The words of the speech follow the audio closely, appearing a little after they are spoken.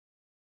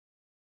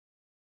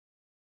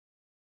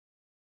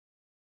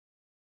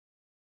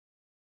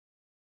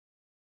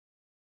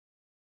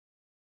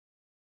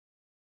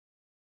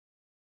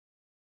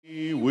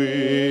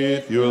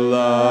With your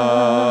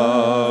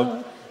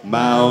love,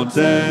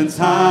 mountains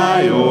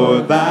high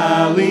or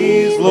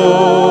valleys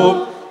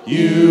low,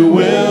 you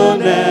will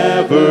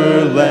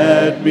never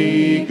let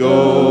me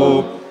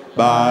go.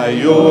 By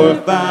your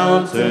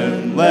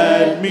fountain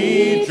let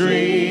me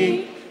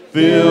drink,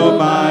 fill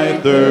my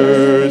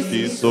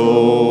thirsty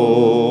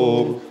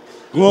soul.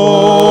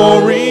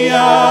 Glorious,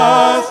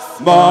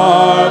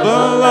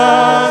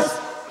 marvelous,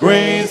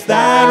 grace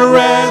that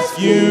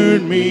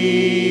rescued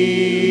me.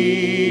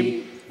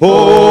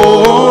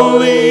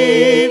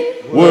 Holy,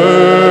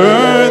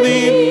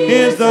 worthy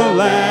is the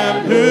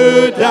Lamb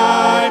who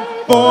died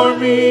for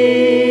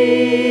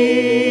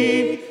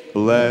me.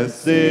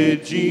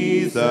 Blessed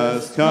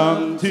Jesus,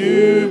 come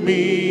to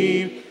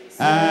me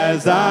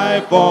as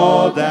I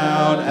fall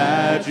down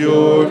at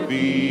your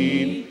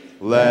feet.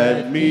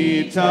 Let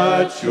me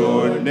touch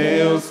your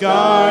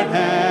nail-scarred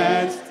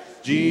hands,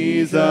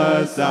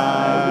 Jesus,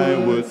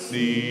 I would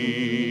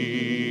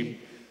see.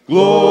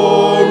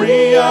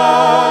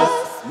 Glorious,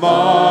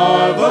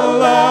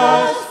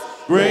 marvelous,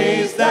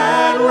 grace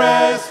that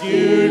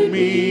rescued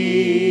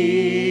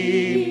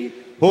me.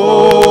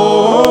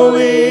 Holy,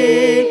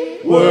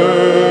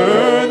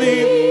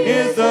 worthy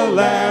is the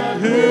Lamb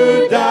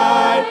who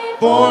died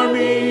for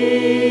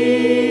me.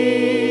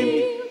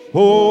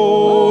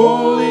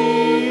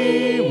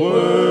 Holy,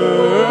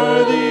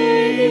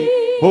 worthy,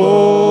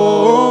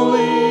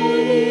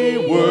 holy,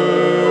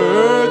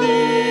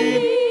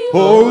 worthy,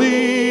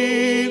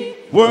 holy,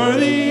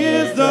 worthy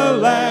is the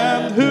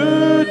Lamb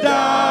who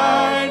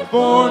died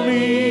for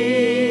me.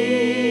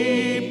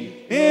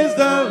 Is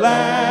the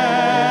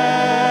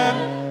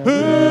Lamb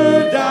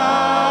who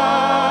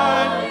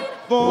died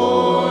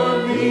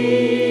for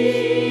me.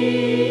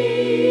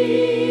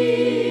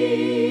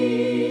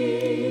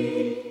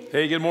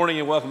 Hey, good morning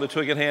and welcome to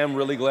Twickenham.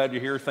 Really glad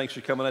you're here. Thanks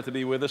for coming out to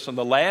be with us on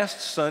the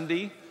last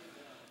Sunday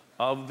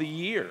of the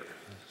year.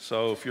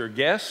 So if you're a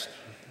guest,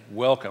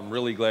 welcome.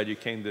 Really glad you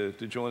came to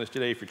join us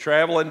today. If you're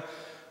traveling,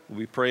 we'll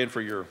be praying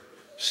for your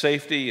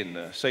safety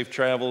and safe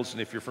travels.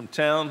 And if you're from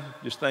town,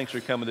 just thanks for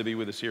coming to be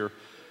with us here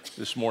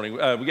this morning.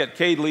 We got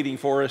Cade leading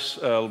for us,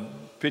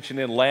 pitching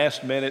in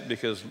last minute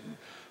because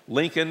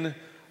Lincoln,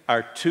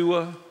 our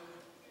Tua,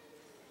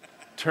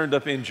 turned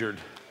up injured.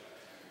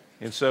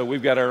 And so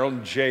we've got our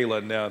own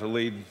Jayla now to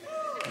lead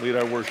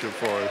our worship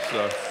for us.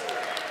 So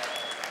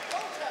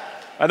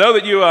I know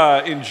that you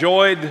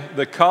enjoyed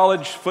the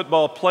college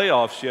football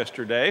playoffs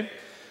yesterday.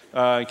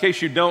 In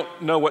case you don't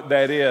know what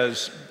that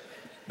is,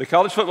 the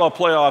college football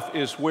playoff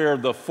is where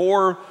the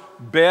four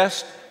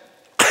best,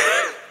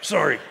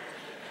 sorry,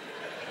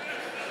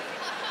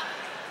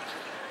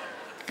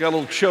 got a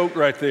little choke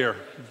right there.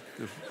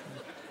 The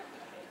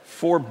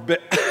four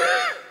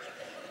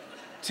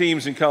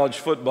teams in college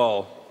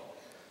football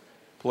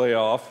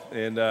playoff,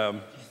 and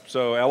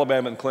so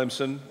Alabama and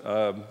Clemson,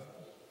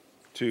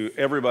 to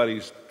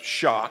everybody's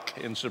shock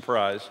and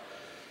surprise,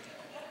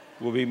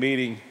 will be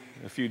meeting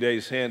a few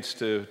days hence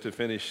to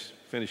finish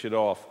it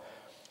off.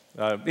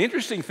 The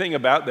interesting thing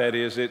about that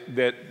is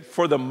that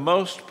for the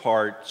most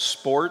part,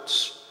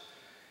 sports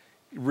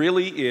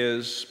really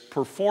is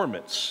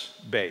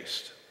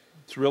performance-based.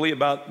 It's really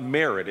about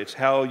merit. It's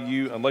how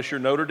you, unless you're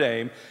Notre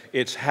Dame,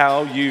 it's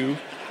how you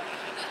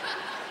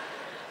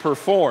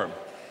perform.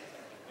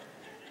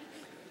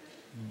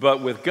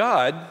 But with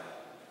God,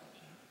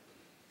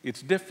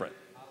 it's different.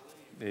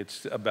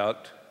 It's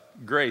about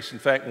grace. In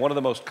fact, one of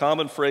the most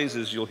common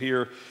phrases you'll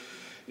hear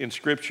in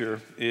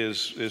Scripture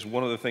is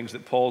one of the things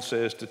that Paul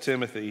says to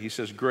Timothy. He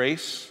says,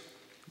 grace,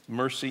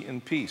 mercy,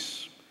 and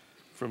peace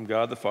from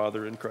God the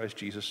Father and Christ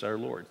Jesus our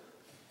Lord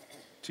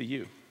to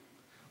you.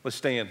 Let's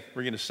stand.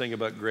 We're going to sing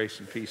about grace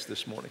and peace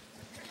this morning.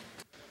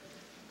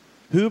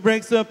 Who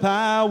breaks the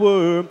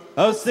power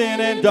of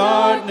sin and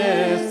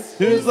darkness,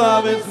 whose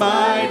love is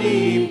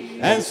mighty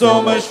and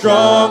so much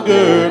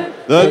stronger,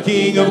 the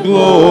King of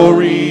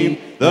glory,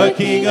 the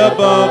King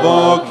above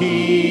all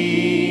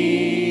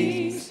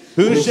kings,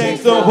 who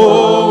shakes the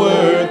whole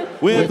earth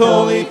with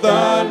holy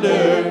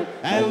thunder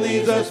and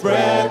leaves us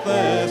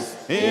breathless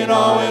in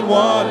awe and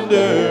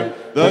wonder,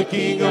 the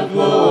King of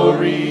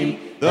glory,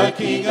 the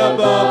King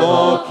above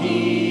all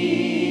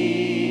kings.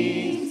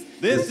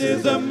 This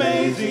is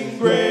amazing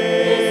grace.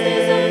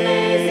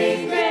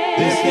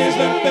 This is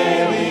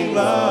unfailing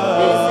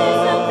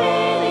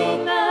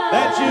love.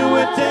 That you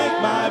would take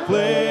my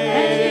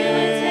place.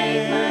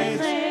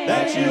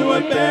 That you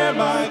would bear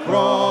my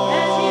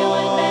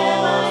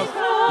cross.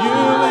 You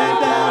laid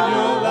down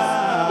your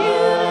life.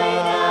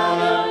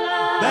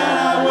 That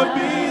I would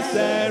be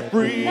set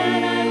free.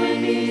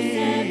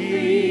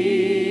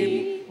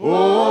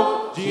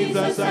 Oh,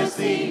 Jesus, I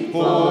sing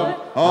for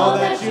all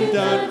that you've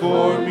done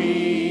for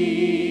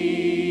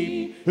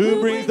me.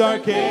 Who brings our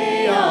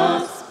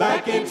chaos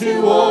back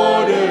into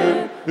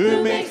order,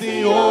 who makes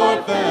the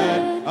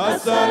orphan a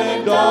son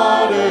and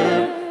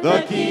daughter,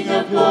 the King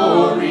of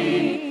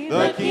glory,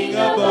 the King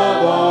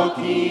above all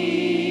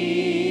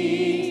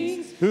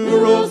kings, who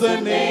rules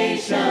the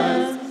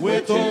nations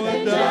with truth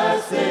and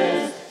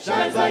justice,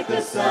 shines like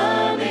the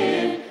sun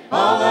in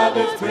all of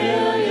His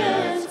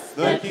brilliance,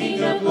 the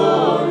King of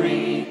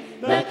glory,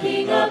 the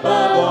King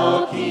above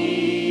all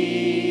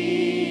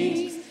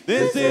kings.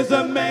 This is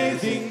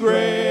amazing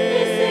grace.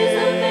 This is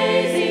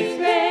amazing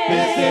grace.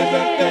 This is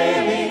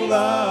unfailing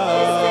love.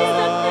 This is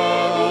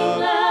unfailing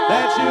love.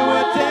 That you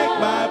would take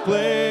my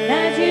place.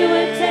 That you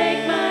would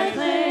take my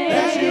place.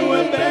 That you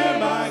would bear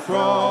my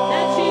cross.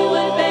 That you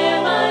would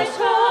bear my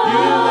cross.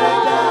 You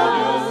laid down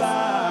your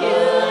life. You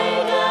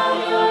laid down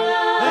your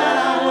life. That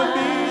I would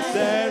be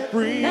set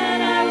free. That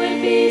I would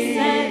be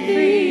set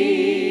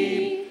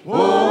free.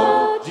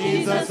 Oh,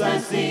 Jesus, I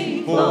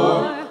sing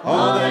for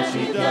all that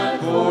you've done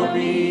for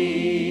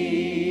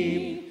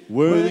me.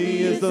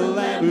 Worthy is the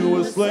Lamb who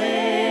was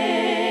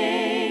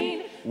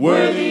slain.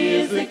 Worthy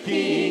is the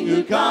King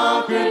who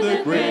conquered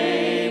the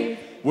grave.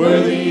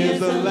 Worthy is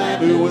the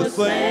Lamb who was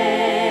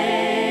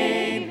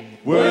slain.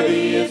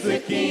 Worthy is the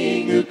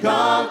King who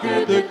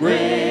conquered the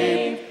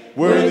grave.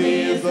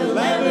 Worthy is the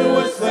Lamb who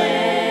was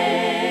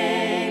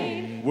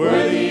slain.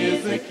 Worthy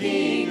is the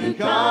King who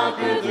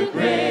conquered the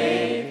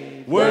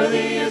grave.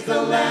 Worthy is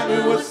the Lamb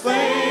who was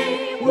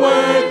slain.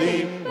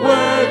 Worthy,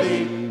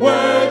 worthy,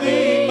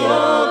 worthy.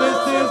 Oh,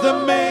 this is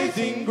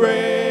amazing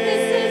grace.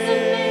 This is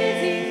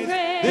amazing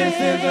grace. This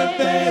is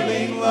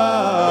unfailing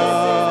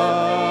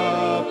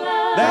love.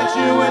 That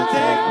you would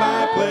take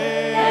my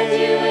place. That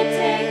you would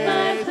take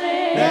my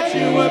place. That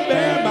you would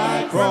bear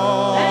my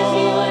cross. That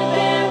you would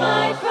bear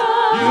my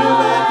cross. You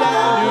laid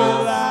down your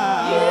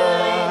life. You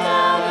laid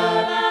down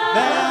your life.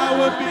 That I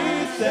would be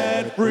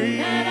set free.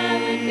 That I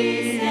would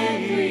be set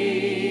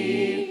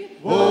free.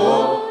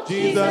 Oh,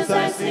 Jesus,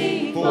 I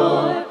sing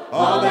for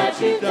all that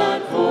you've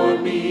done for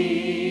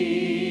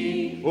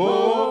me.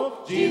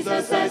 Oh,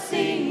 Jesus, I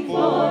sing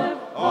for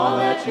all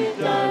that you've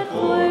done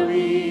for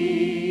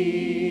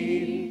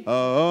me.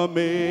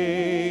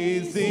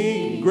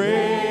 Amazing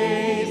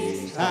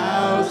grace,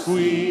 how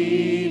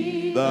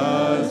sweet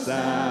the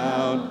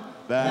sound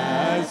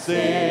that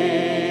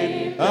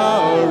saved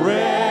a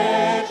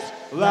wretch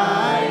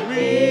like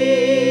me.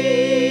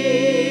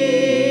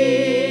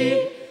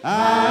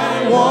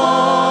 I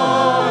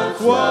once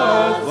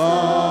was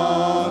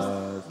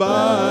lost,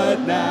 but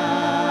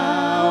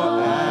now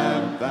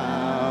am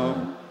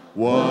found.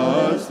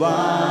 Was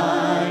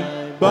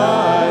blind,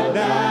 but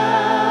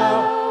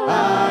now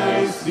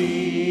I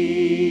see.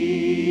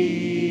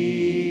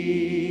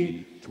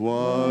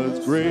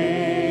 'Twas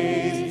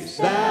grace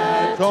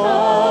that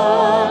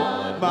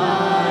taught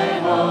my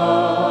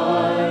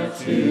heart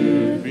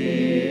to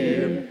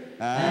fear,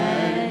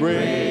 and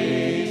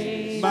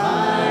grace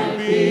my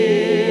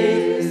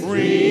fears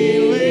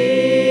relieved.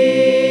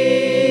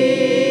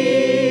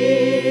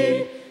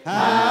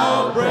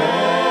 How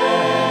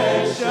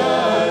precious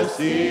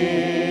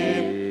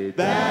is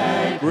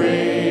that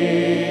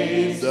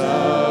grace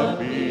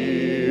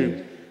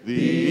appeared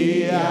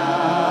the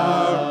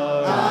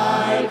hour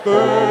I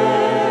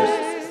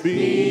first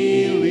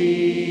believed.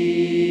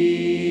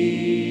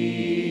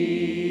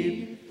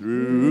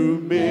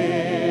 Through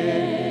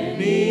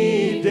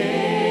many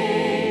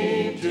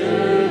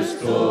dangers,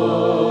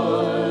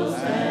 toils,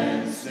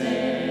 and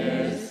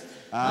snares,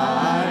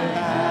 I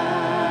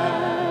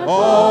have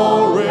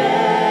already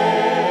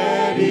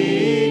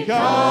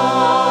come.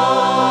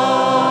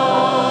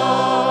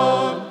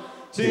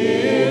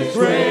 'Tis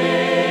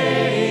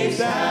grace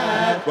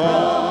that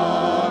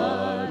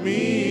brought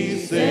me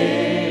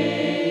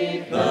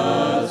safe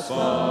thus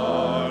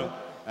far,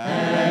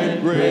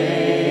 and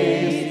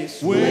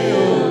grace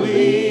will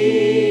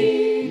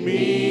lead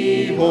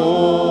me home.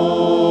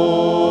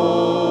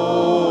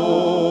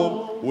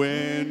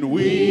 When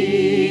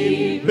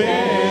we've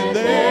been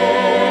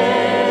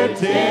there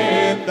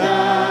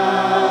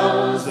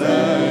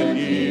 10,000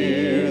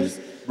 years,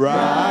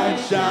 bright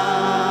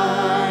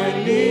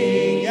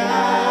shining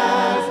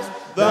as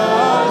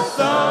the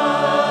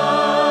sun,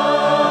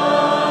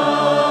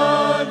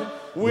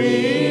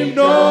 we've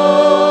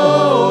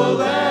no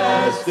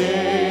less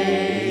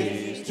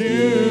days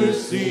to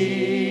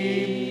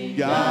see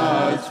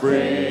God's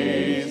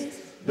praise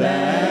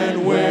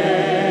than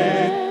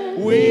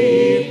when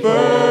we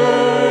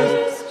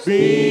first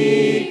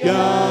begun.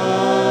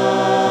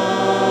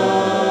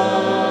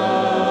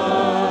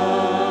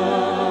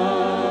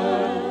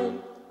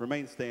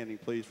 Remain standing,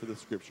 please, for the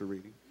scripture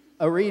reading.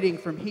 A reading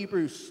from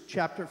Hebrews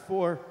chapter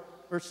 4,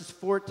 verses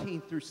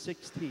 14 through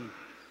 16.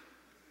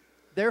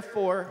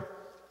 Therefore,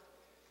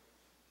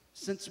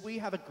 since we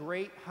have a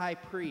great high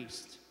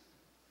priest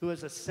who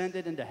has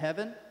ascended into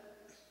heaven,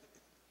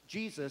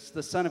 Jesus,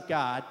 the Son of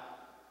God,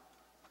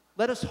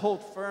 let us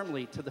hold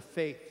firmly to the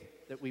faith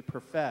that we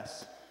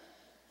profess.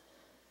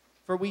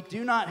 For we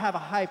do not have a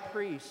high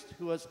priest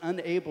who is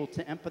unable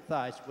to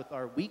empathize with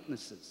our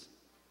weaknesses,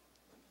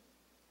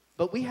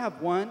 but we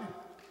have one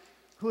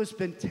who has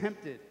been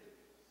tempted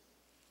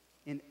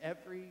in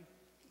every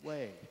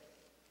way,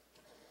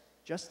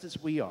 just as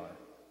we are,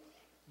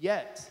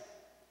 yet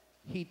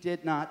he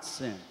did not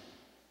sin.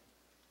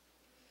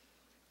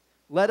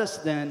 Let us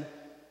then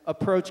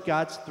approach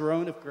God's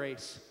throne of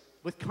grace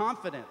with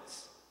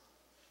confidence,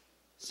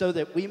 so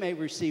that we may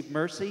receive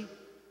mercy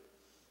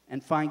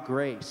and find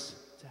grace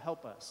to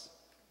help us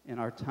in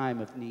our time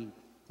of need.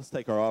 Let's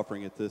take our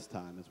offering at this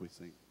time as we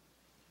sing.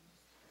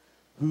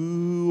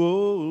 Who,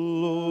 O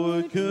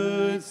Lord,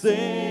 could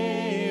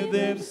save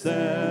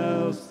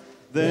themselves?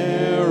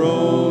 Their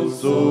own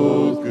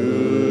souls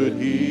could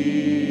heal.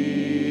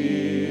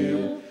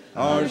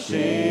 Our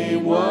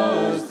shame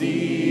was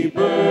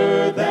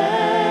deeper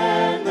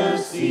than the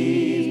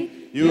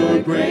sea.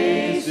 Your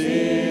grace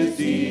is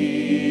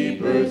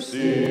deeper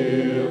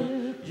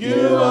still.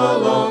 You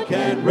alone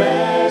can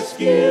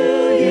rescue.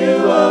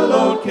 You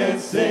alone can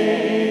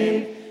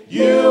save.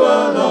 You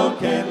alone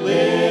can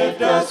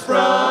lift us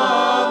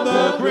from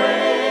the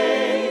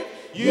grave.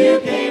 You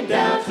came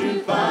down to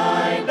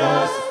find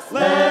us,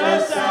 let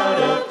us out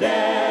of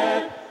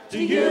death. To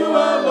you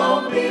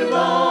alone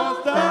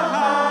belongs the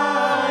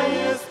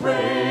highest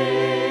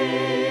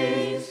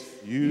praise.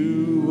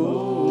 You, O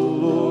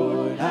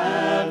Lord,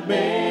 have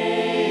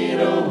made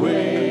a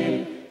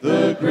way,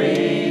 the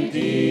great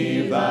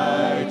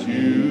divide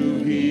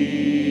you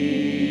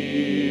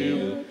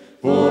heal.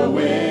 For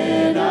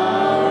when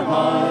our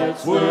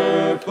hearts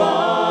were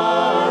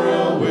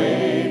far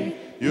away,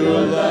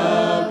 your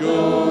love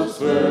goes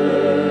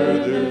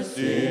further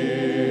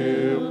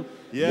still.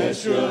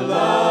 Yes, your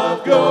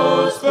love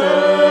goes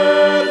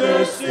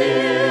further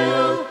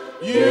still.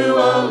 You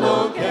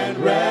alone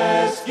can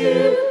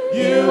rescue.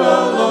 You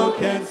alone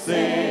can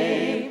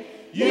save.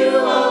 You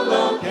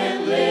alone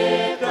can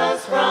lift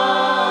us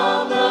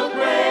from the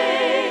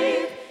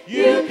grave.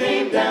 You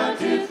came down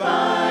to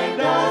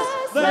find us,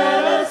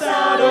 let us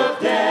out of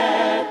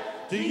death.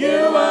 To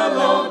you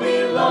alone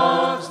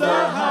belongs the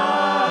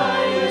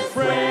highest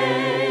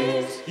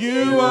praise.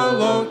 You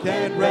alone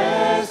can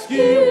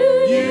rescue.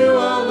 You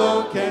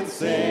alone can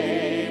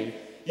save.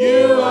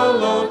 You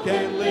alone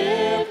can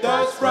lift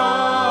us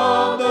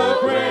from the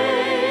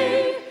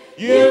grave.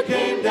 You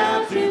came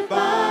down to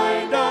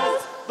find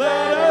us,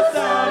 let us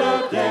out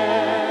of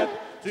death.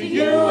 To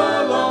you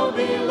alone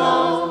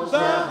belongs the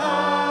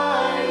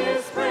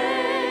highest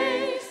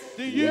praise.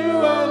 To you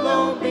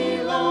alone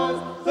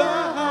belongs the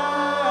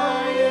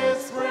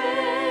highest praise.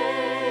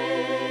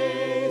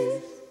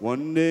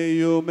 One day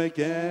you'll make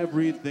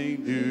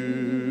everything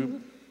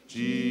new,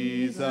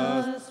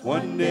 Jesus.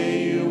 One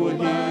day you will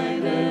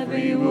heal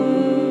every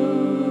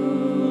wound.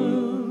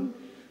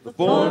 The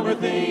former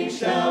things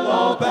shall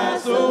all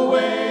pass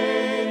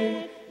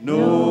away.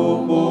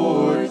 No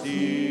more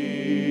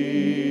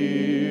tears.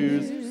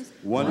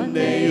 One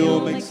day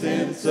you'll make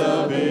sense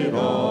of it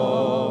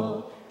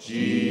all,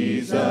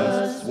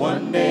 Jesus.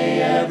 One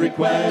day every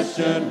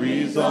question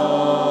resolved.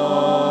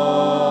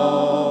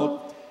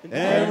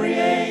 Every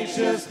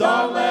anxious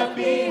thought left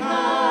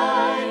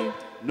behind.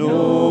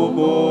 No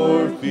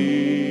more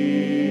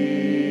fear.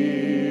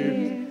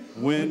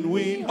 When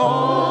we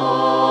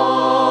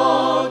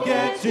all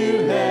get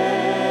to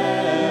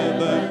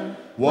heaven,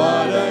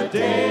 what a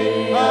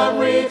day of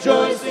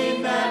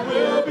rejoicing that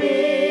will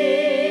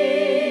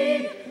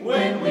be.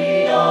 When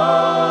we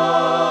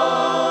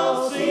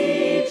all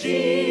see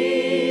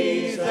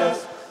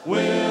Jesus,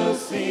 we'll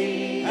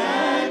sing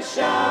and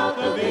shout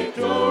the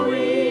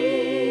victory.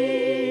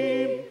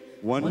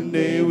 One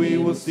day we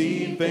will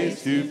see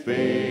face to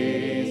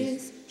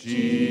face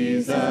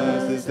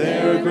Jesus. Is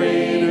there a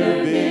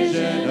greater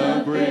vision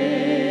of grace?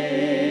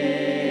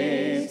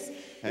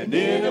 And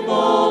in a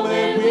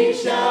moment we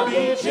shall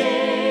be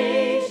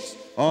changed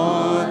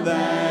on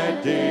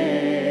that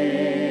day.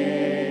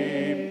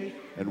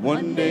 And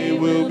one day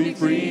we'll be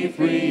free,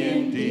 free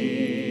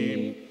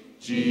indeed,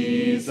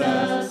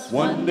 Jesus.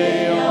 One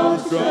day all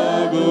the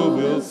struggle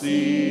will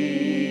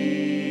cease.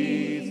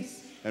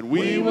 And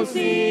we will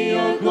see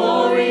your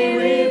glory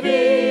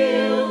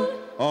revealed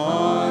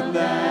on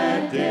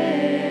that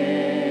day.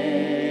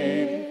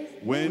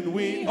 When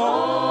we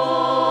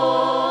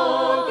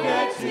all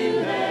get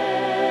to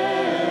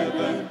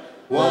heaven,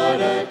 what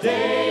a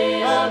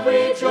day of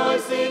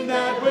rejoicing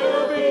that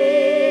will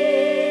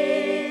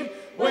be.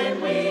 When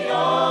we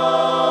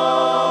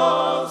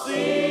all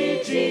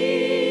see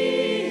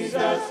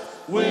Jesus,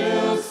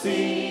 we'll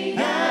sing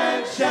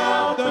and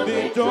shout the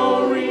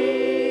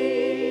victory.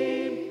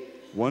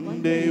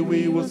 One day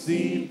we will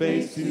see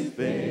face to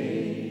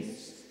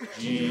face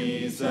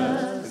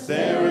Jesus. Is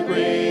there a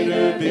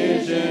greater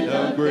vision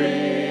of grace?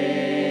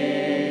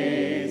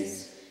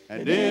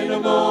 And in a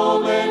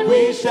moment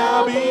we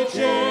shall be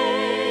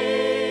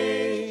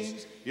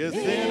changed. Yes,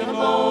 in a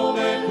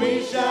moment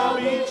we shall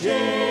be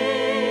changed.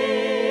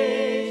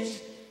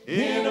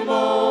 In a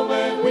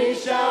moment we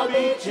shall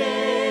be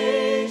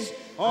changed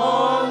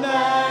on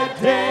that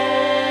day.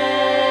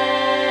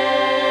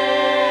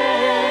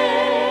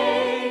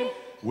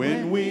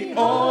 When we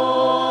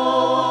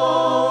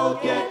all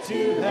get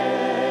to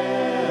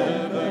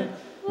heaven,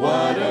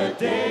 what a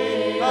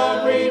day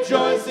of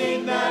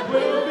rejoicing that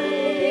will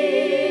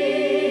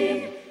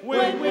be.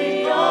 When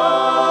we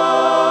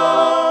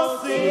all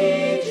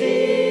see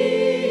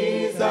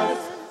Jesus,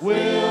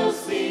 we'll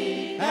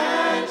sing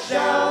and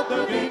shout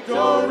the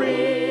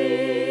victory.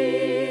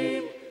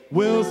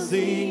 we'll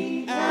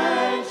sing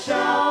and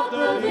shout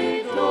the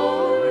victory.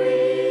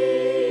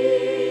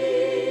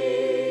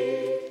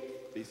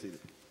 Be seated.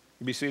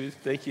 Be seated.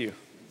 Thank you.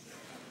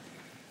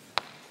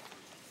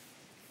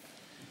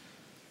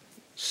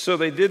 So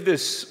they did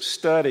this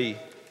study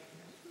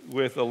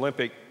with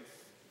Olympic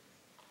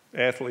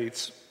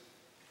athletes.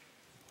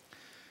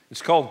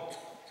 It's called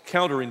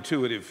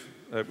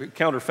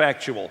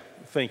counterfactual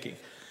thinking.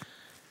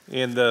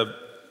 And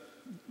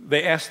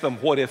they asked them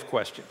what-if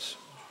questions.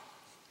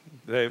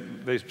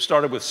 They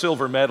started with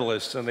silver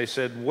medalists, and they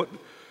said,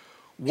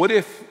 what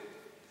if,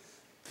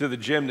 to the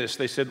gymnasts,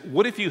 they said,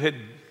 what if you had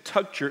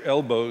tucked your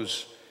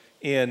elbows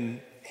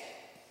in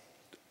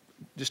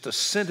just a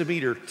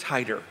centimeter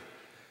tighter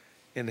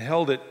and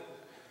held it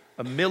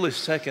a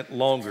millisecond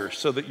longer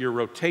so that your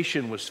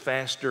rotation was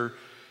faster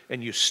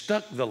and you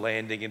stuck the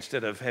landing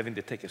instead of having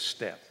to take a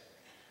step?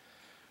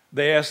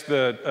 They asked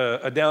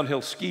a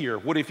downhill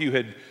skier, what if you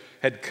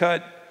had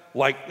cut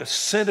like a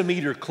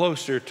centimeter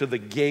closer to the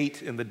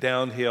gate in the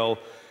downhill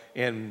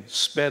and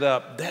sped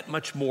up that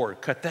much more,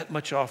 cut that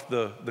much off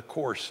the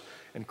course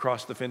and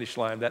crossed the finish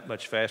line that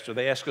much faster?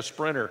 They asked a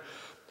sprinter,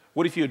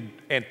 what if you had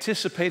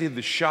anticipated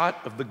the shot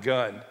of the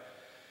gun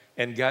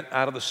and got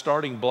out of the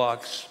starting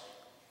blocks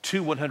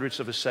 0.02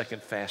 of a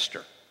second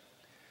faster?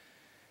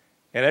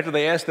 And after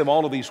they asked them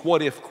all of these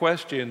what-if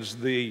questions,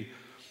 the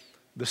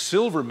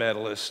silver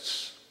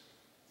medalists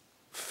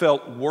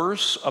felt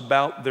worse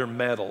about their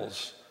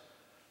medals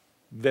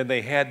than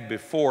they had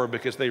before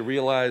because they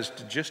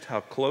realized just how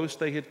close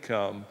they had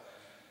come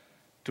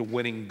to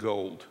winning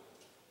gold.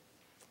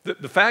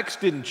 The facts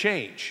didn't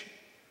change.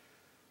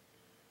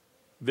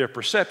 Their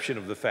perception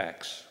of the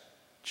facts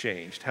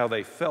changed. How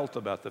they felt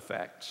about the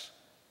facts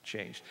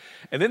changed.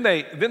 And then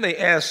they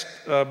asked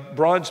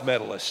bronze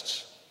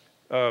medalists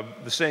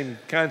the same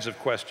kinds of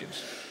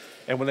questions.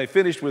 And when they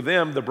finished with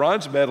them, the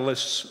bronze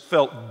medalists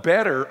felt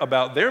better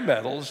about their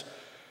medals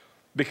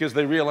because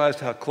they realized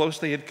how close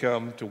they had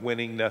come to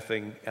winning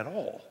nothing at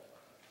all.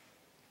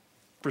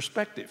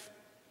 Perspective.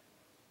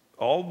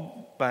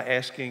 All by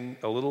asking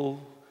a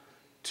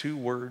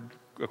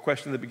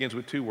question that begins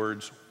with 2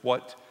 words,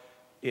 what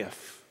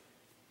if?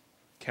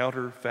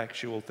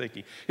 Counterfactual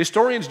thinking.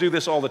 Historians do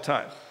this all the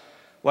time.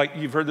 Like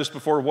you've heard this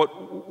before,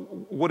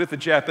 what if the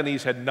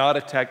Japanese had not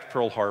attacked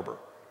Pearl Harbor?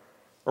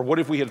 Or what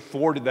if we had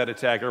thwarted that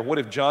attack? Or what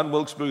if John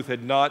Wilkes Booth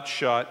had not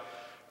shot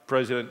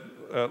President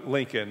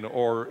Lincoln?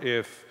 Or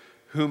if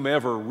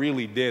whomever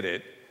really did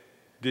it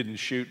didn't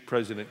shoot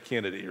President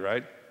Kennedy,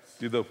 right?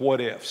 Do the what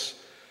ifs.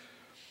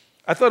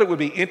 I thought it would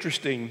be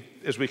interesting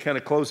as we kind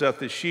of close out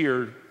this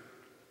year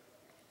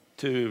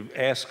to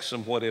ask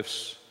some what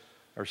ifs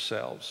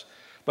ourselves.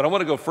 But I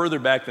want to go further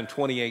back than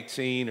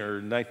 2018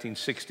 or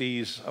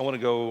 1960s. I want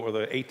to go, or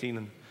the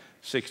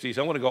 1860s.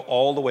 I want to go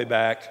all the way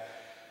back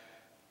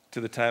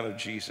to the time of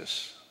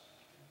Jesus.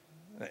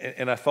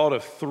 And I thought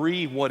of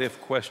 3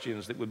 what-if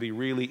questions that would be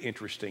really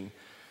interesting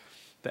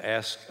to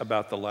ask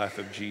about the life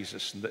of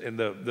Jesus. And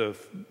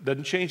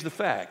doesn't change the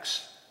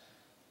facts,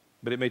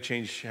 but it may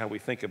change how we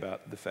think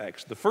about the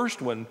facts. The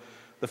first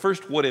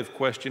what-if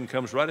question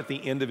comes right at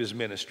the end of his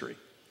ministry.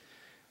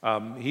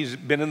 He's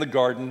been in the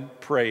garden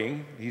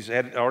praying. He's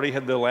already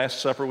had the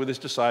Last Supper with his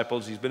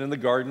disciples. He's been in the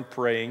garden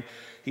praying.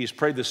 He's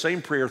prayed the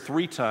same prayer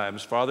 3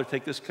 times. Father,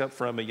 take this cup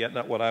from me, yet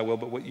not what I will,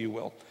 but what you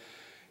will.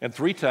 And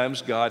 3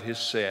 times God has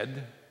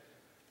said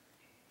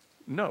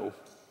no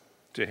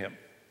to him.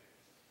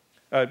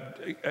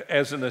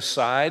 As an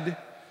aside,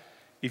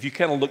 if you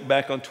kind of look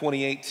back on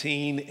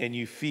 2018 and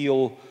you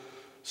feel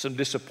some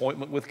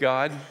disappointment with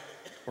God,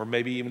 or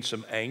maybe even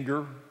some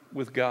anger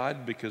with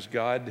God because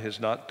God has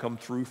not come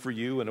through for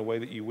you in a way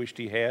that you wished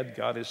he had,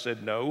 God has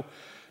said no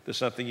to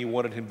something you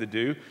wanted him to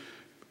do,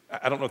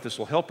 I don't know if this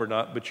will help or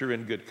not, but you're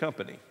in good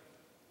company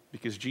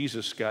because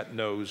Jesus got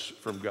no's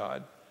from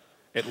God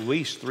at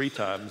least 3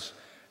 times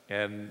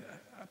and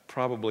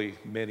probably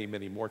many,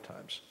 many more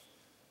times.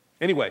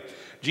 Anyway,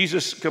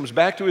 Jesus comes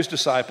back to his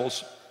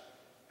disciples,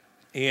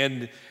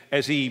 and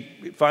as he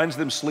finds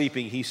them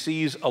sleeping, he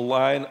sees a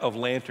line of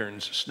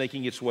lanterns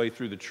snaking its way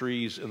through the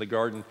trees in the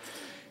garden,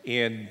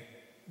 and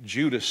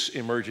Judas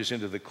emerges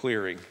into the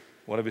clearing,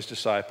 one of his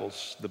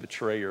disciples, the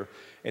betrayer,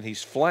 and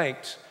he's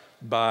flanked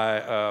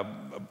by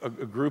a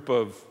group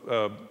of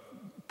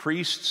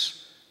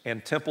priests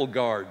and temple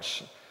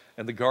guards.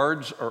 And the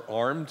guards are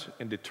armed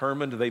and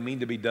determined. They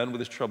mean to be done with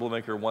this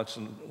troublemaker once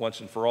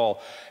and for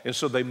all. And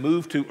so they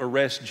move to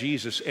arrest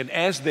Jesus. And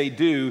as they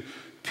do,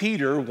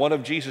 Peter, one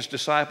of Jesus'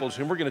 disciples,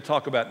 whom we're going to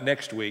talk about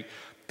next week,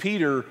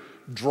 Peter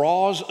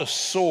draws a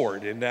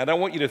sword. And I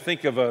don't want you to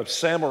think of a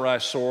samurai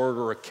sword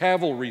or a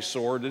cavalry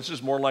sword. This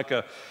is more like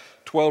a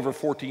 12 or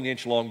 14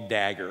 inch long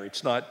dagger.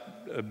 It's not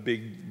a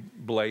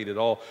big blade at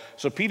all.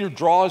 So Peter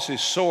draws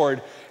his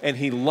sword and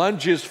he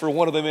lunges for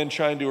one of the men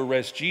trying to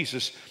arrest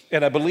Jesus.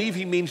 And I believe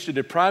he means to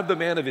deprive the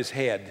man of his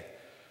head.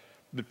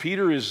 But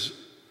Peter is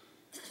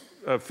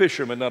a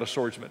fisherman, not a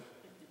swordsman.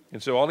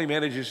 And so all he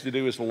manages to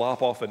do is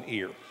lop off an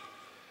ear.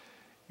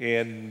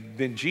 And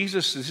then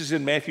Jesus, this is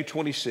in Matthew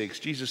 26,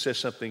 Jesus says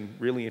something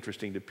really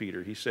interesting to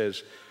Peter. He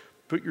says,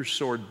 put your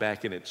sword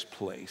back in its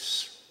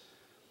place.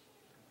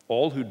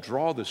 All who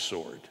draw the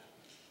sword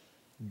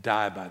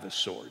die by the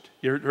sword.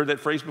 You heard that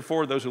phrase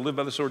before? Those who live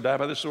by the sword die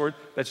by the sword?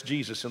 That's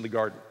Jesus in the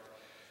garden.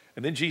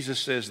 And then Jesus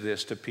says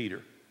this to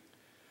Peter.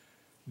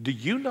 Do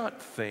you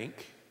not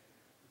think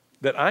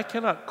that I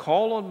cannot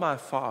call on my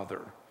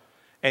Father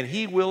and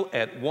he will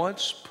at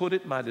once put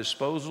at my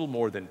disposal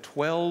more than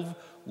 12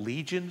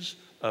 legions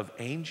of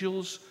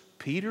angels?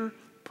 Peter,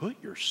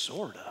 put your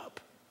sword up.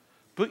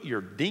 Put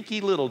your dinky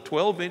little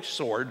 12-inch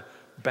sword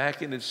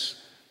back in its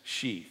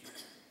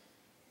sheath.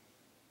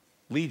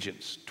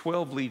 Legions,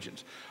 12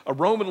 legions. A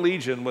Roman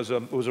legion was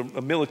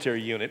a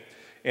military unit,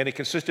 and it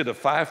consisted of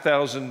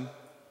 5,000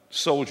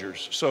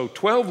 soldiers. So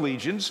 12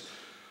 legions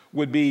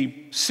would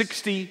be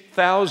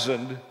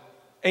 60,000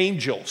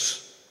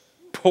 angels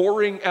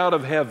pouring out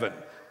of heaven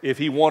if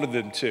he wanted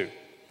them to.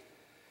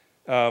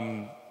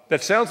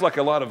 That sounds like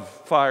a lot of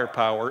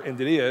firepower, and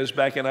it is.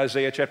 Back in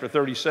Isaiah chapter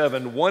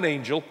 37, one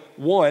angel,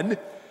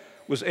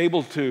 was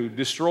able to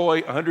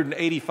destroy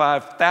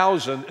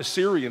 185,000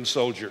 Assyrian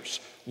soldiers.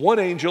 One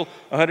angel,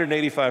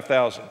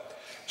 185,000.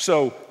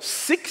 So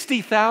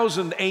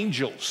 60,000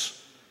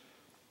 angels.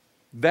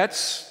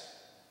 That's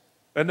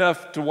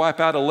enough to wipe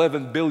out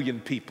 11 billion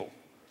people.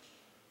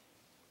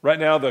 Right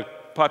now, the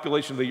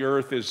population of the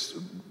earth is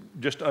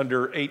just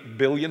under 8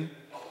 billion.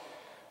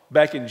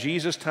 Back in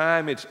Jesus'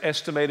 time, it's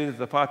estimated that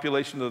the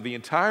population of the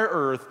entire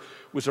earth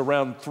was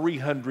around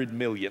 300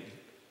 million.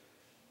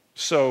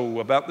 So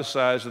about the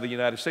size of the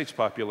United States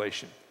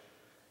population.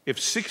 If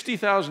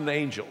 60,000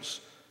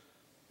 angels,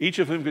 each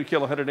of whom could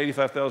kill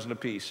 185,000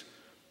 apiece,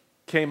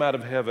 came out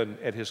of heaven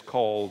at his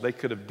call, they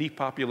could have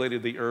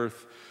depopulated the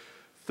earth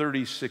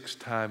 36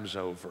 times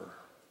over.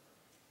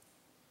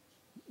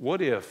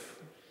 What if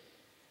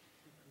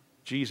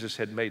Jesus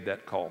had made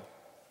that call?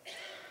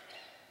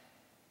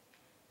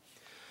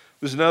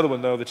 There's another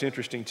one, though, that's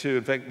interesting, too.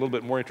 In fact, a little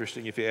bit more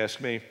interesting, if you ask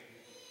me.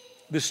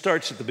 This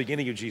starts at the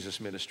beginning of Jesus'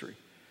 ministry.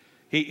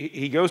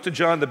 He goes to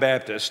John the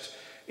Baptist,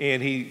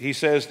 and he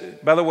says,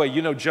 by the way,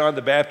 you know John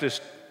the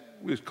Baptist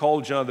was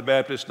called John the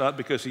Baptist not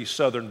because he's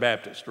Southern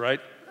Baptist, right?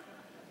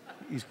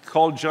 He's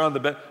called John the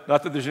Baptist,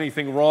 not that there's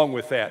anything wrong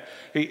with that.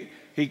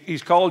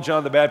 He's called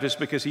John the Baptist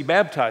because he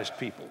baptized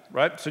people,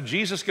 right? So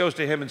Jesus goes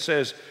to him and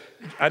says,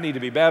 I need to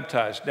be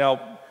baptized.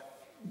 Now,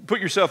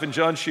 put yourself in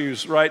John's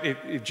shoes, right?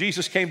 If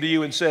Jesus came to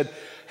you and said,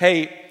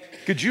 hey,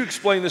 could you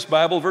explain this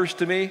Bible verse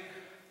to me?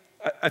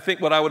 I think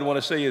what I would want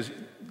to say is,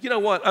 you know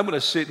what? I'm going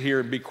to sit here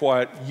and be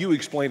quiet. You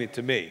explain it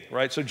to me,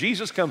 right? So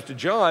Jesus comes to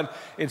John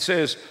and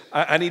says,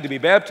 I need to be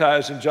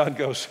baptized. And John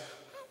goes,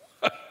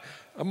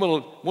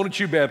 why don't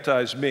you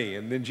baptize me?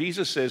 And then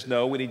Jesus says,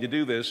 no, we need to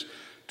do this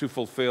to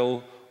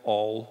fulfill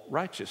all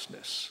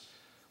righteousness,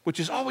 which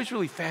has always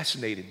really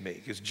fascinated me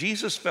because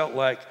Jesus felt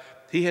like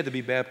he had to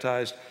be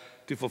baptized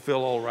to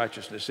fulfill all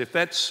righteousness. If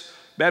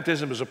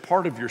baptism is a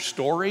part of your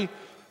story,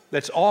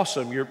 that's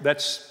awesome.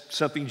 That's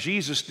something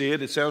Jesus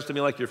did. It sounds to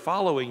me like you're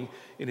following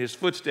in his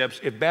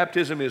footsteps. If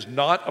baptism is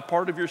not a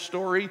part of your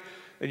story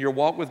and your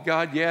walk with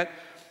God yet,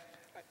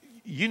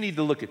 you need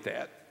to look at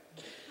that.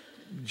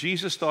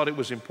 Jesus thought it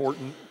was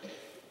important.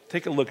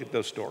 Take a look at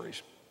those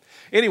stories.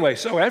 Anyway,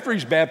 so after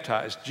he's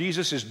baptized,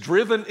 Jesus is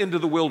driven into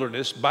the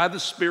wilderness by the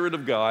Spirit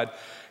of God,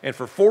 and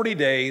for 40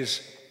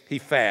 days he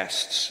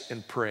fasts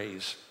and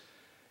prays.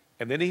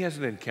 And then he has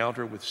an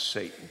encounter with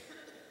Satan.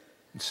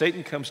 And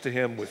Satan comes to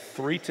him with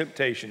 3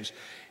 temptations.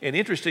 And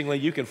interestingly,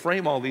 you can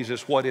frame all these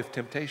as what-if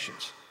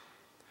temptations.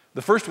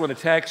 The first one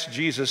attacks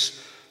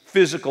Jesus'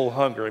 physical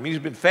hunger. I mean,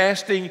 he's been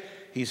fasting,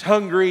 he's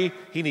hungry,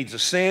 he needs a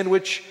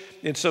sandwich.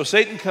 And so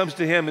Satan comes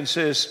to him and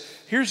says,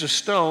 here's a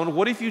stone.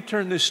 What if you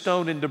turn this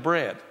stone into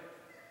bread?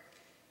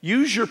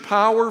 Use your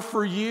power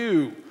for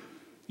you.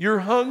 You're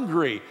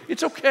hungry.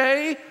 It's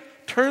okay.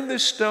 Turn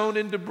this stone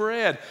into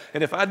bread.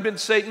 And if I'd been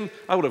Satan,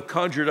 I would have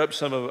conjured up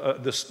some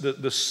of the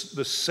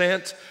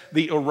scent,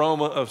 the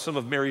aroma of some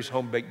of Mary's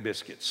home-baked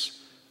biscuits.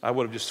 I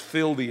would have just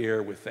filled the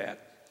air with that.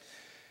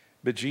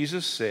 But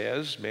Jesus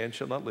says, man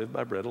shall not live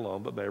by bread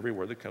alone, but by every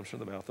word that comes from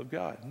the mouth of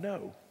God.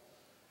 No.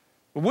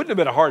 It wouldn't have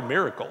been a hard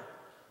miracle.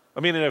 I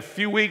mean, in a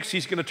few weeks,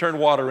 he's going to turn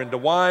water into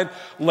wine.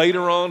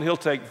 Later on, he'll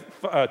take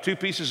 2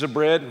 pieces of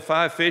bread and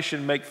 5 fish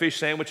and make fish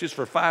sandwiches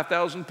for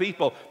 5,000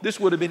 people. This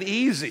would have been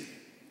easy.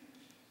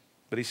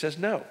 But he says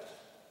no.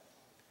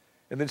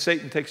 And then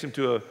Satan takes him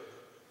to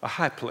a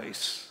high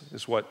place,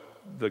 is what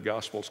the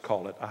Gospels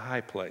call it, a high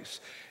place,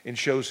 and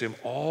shows him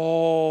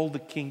all the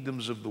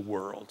kingdoms of the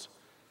world,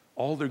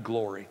 all their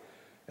glory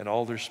and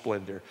all their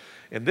splendor.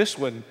 And this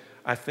one,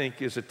 I think,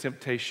 is a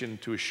temptation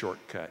to a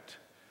shortcut.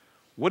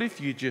 What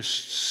if you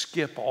just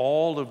skip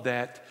all of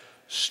that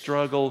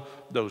struggle,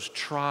 those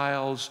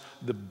trials,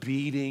 the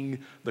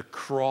beating, the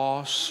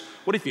cross?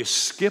 What if you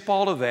skip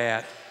all of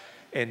that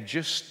and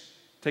just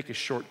take a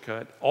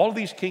shortcut? All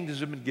these kingdoms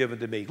have been given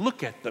to me.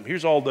 Look at them.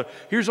 Here's all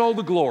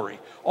the glory,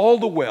 all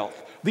the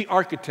wealth, the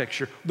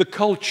architecture, the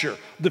culture,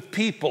 the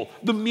people,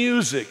 the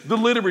music, the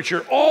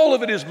literature. All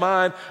of it is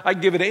mine. I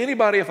can give it to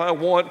anybody if I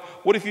want.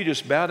 What if you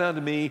just bow down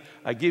to me?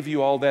 I give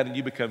you all that and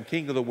you become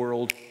king of the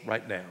world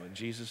right now. And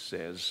Jesus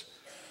says,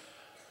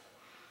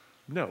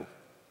 No.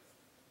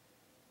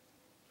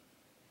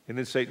 And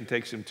then Satan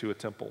takes him to the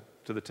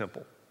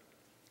temple.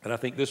 And I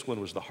think this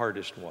one was the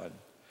hardest one.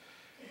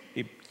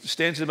 He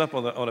stands him up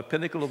on a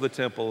pinnacle of the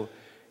temple,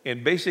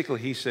 and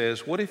basically he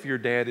says, what if your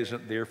dad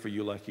isn't there for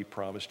you like he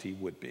promised he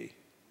would be?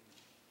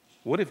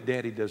 What if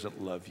daddy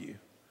doesn't love you?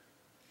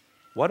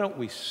 Why don't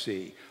we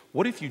see?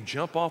 What if you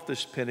jump off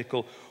this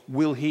pinnacle?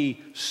 Will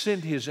he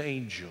send his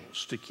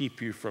angels to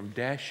keep you from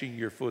dashing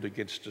your foot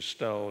against a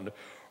stone,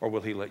 or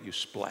will he let you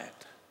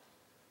splat?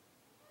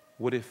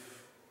 What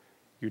if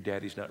your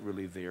daddy's not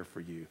really there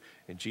for you?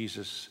 And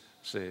Jesus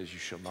says, you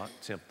shall not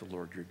tempt the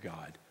Lord your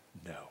God.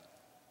 No.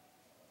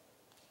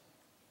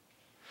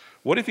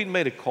 What if he'd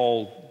made a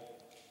call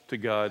to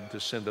God to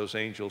send those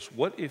angels?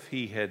 What if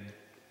he had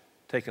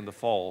taken the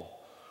fall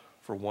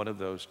for one of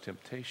those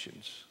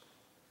temptations?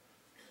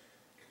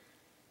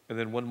 And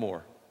then one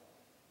more.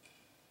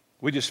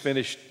 We just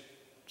finished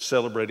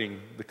celebrating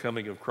the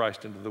coming of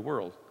Christ into the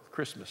world,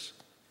 Christmas.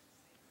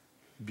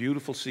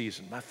 Beautiful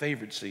season, my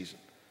favorite season.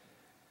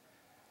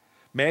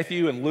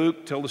 Matthew and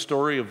Luke tell the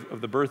story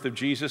of the birth of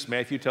Jesus.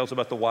 Matthew tells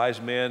about the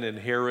wise men and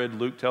Herod.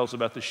 Luke tells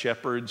about the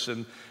shepherds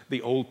and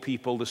the old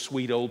people, the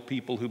sweet old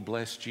people who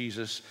blessed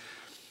Jesus.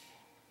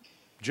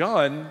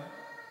 John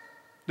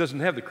doesn't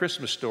have the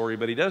Christmas story,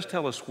 but he does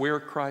tell us where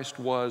Christ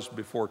was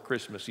before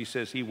Christmas. He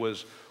says he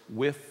was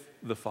with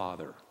the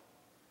Father.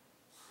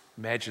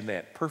 Imagine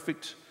that.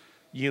 Perfect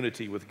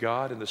unity with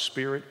God and the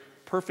Spirit,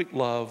 perfect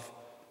love,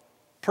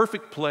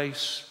 perfect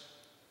place,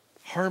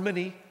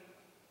 harmony,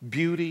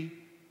 beauty,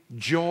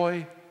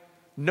 joy,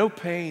 no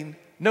pain,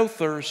 no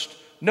thirst,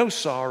 no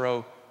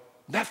sorrow,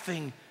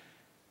 nothing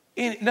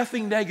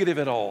negative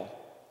at all.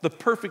 The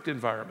perfect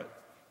environment.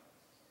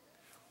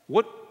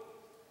 What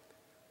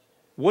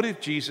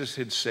if Jesus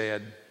had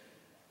said,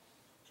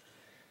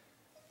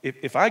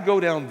 if I go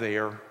down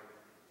there,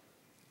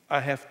 I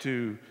have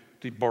to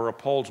borrow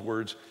Paul's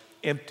words,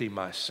 empty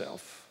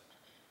myself.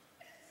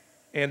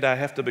 And I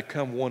have to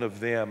become one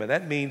of them. And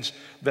that means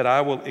that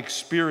I will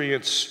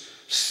experience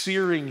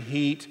searing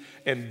heat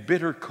and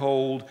bitter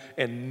cold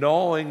and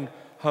gnawing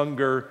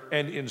hunger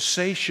and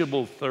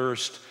insatiable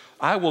thirst.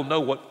 I will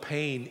know what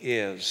pain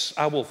is.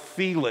 I will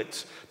feel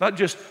it. Not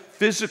just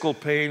physical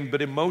pain,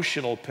 but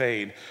emotional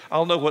pain.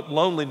 I'll know what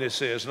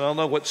loneliness is, and I'll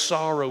know what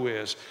sorrow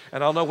is,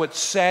 and I'll know what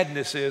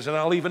sadness is, and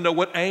I'll even know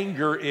what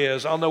anger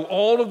is. I'll know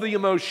all of the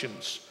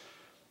emotions.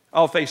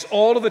 I'll face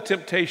all of the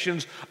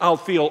temptations. I'll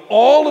feel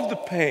all of the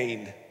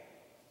pain.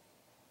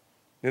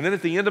 And then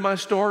at the end of my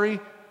story,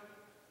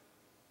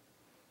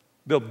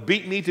 they'll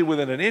beat me to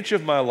within an inch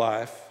of my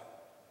life.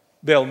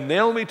 They'll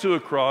nail me to a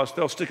cross.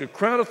 They'll stick a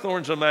crown of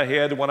thorns on my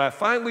head. And when I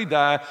finally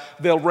die,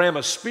 they'll ram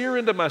a spear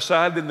into my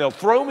side. Then they'll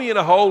throw me in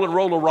a hole and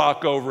roll a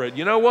rock over it.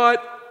 You know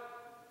what?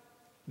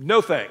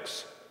 No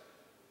thanks.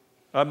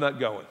 I'm not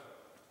going.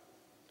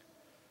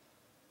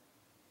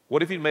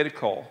 What if he'd made a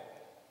call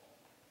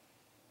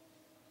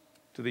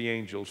to the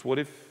angels? What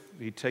if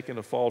he'd taken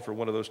a fall for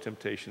one of those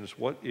temptations?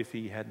 What if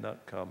he had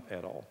not come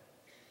at all?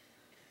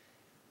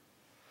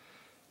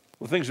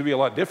 Well, things would be a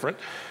lot different,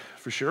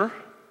 for sure.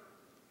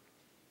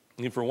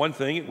 And for one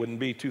thing, it wouldn't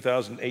be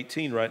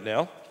 2018 right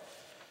now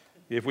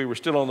if we were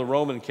still on the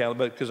Roman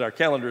calendar, because our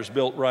calendar is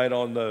built right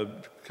on the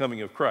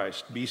coming of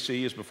Christ.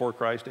 BC is before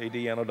Christ, AD,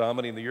 Anno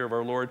Domini, in the year of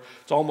our Lord.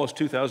 It's almost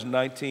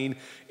 2019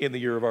 in the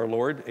year of our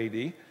Lord, AD.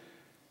 If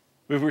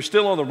we were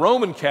still on the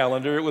Roman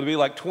calendar, it would be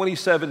like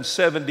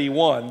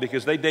 2771,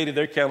 because they dated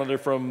their calendar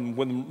from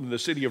when the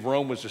city of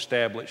Rome was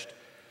established.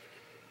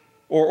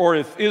 Or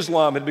if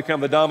Islam had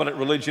become the dominant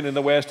religion in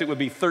the West, it would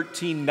be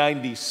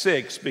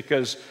 1396,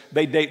 because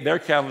they date their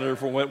calendar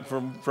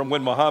from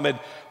when Muhammad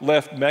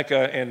left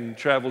Mecca and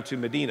traveled to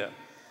Medina.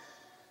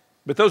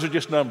 But those are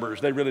just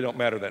numbers. They really don't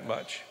matter that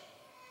much.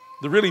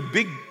 The really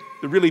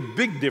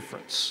big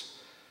difference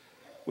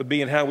would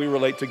be in how we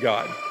relate to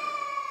God.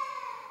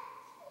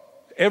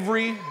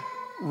 Every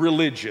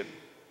religion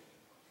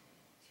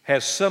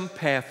has some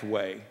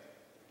pathway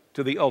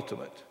to the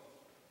ultimate.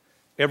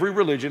 Every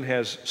religion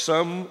has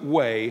some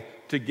way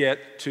to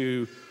get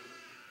to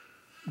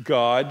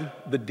God,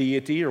 the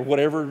deity, or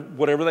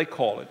whatever they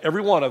call it.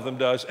 Every one of them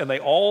does, and they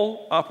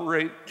all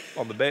operate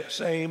on the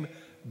same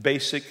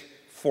basic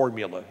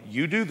formula.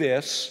 You do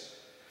this,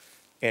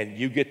 and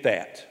you get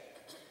that.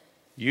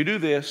 You do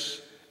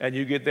this, and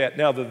you get that.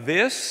 Now, the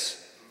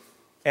this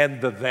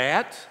and the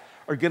that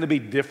are going to be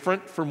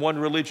different from one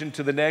religion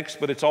to the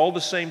next, but it's all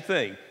the same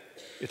thing.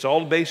 It's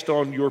all based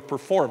on your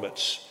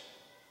performance.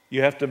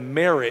 You have to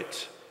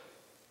merit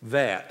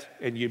that,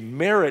 and you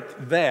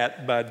merit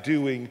that by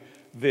doing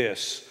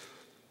this.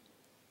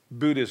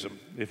 Buddhism.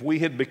 If we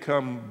had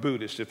become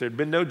Buddhist, if there'd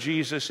been no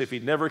Jesus, if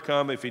he'd never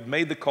come, if he'd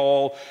made the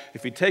call,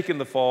 if he'd taken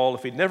the fall,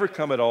 if he'd never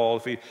come at all,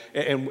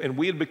 and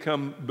we had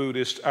become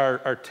Buddhist,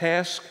 our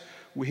task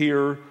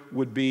here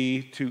would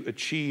be to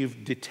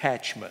achieve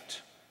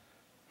detachment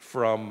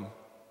from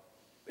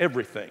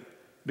everything,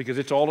 because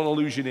it's all an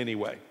illusion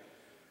anyway.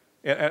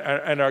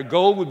 And our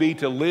goal would be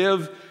to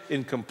live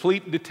in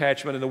complete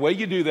detachment. And the way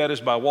you do that is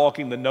by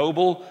walking the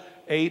noble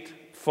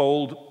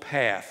eightfold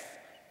path.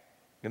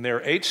 And there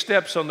are 8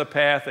 steps on the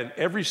path, and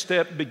every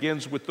step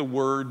begins with the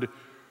word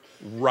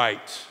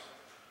right.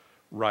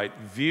 Right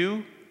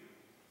view,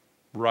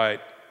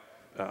 right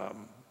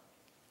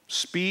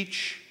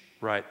speech,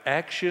 right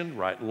action,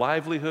 right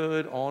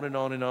livelihood, on and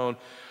on and on.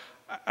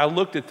 I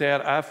looked at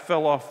that. I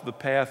fell off the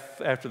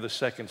path after the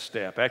second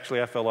step.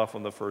 Actually, I fell off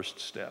on the first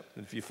step.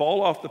 And if you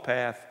fall off the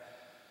path,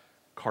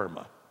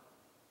 karma.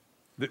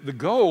 The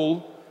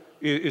goal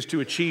is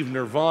to achieve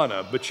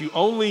nirvana, but you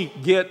only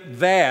get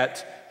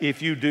that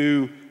if you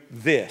do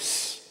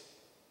this.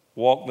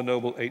 Walk the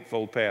Noble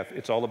Eightfold Path.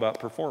 It's all about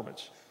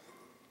performance.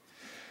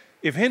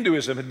 If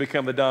Hinduism had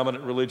become the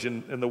dominant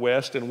religion in the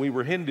West and we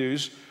were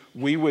Hindus,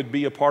 we would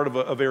be a part of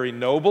a very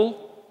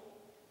noble,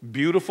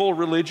 beautiful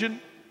religion,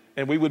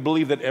 and we would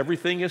believe that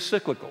everything is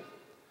cyclical.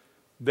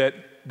 That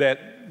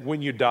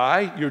when you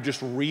die, you're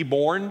just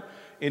reborn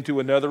into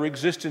another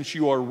existence.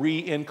 You are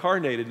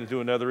reincarnated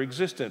into another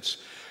existence.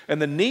 And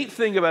the neat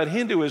thing about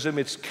Hinduism,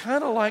 it's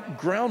kind of like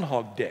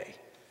Groundhog Day.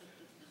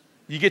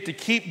 You get to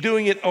keep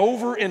doing it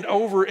over and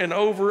over and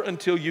over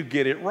until you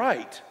get it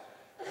right,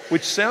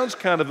 which sounds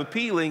kind of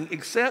appealing,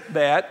 except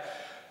that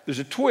there's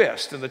a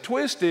twist. And the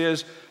twist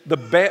is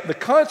the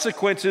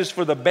consequences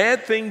for the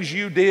bad things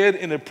you did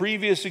in a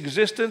previous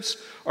existence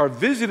are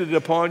visited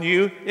upon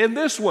you in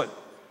this one.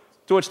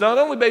 So it's not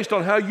only based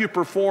on how you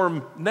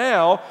perform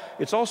now,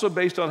 it's also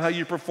based on how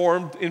you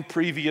performed in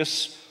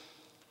previous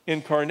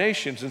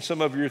incarnations. And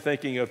some of you are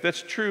thinking, if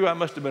that's true, I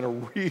must have been a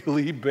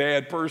really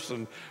bad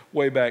person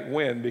way back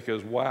when,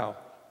 because wow.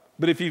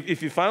 But if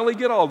you finally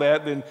get all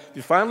that, then if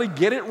you finally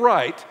get it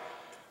right,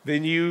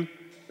 then you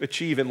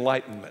achieve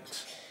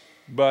enlightenment.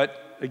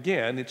 But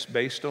again, it's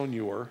based on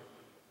your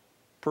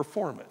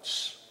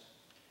performance.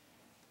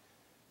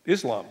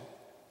 Islam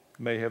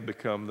may have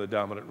become the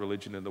dominant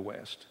religion in the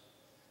West.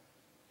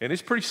 And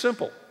it's pretty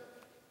simple.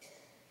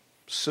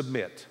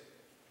 Submit.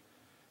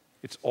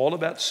 It's all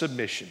about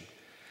submission.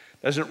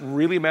 Doesn't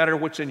really matter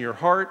what's in your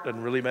heart,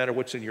 doesn't really matter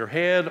what's in your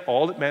head.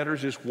 All that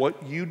matters is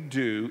what you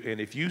do.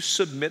 And if you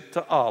submit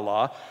to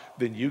Allah,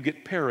 then you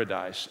get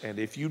paradise. And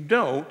if you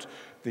don't,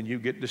 then you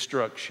get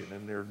destruction.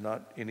 And there are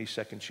not any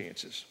second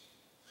chances.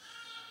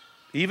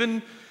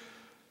 Even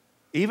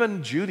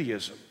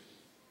Judaism,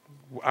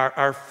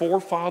 our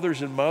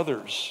forefathers and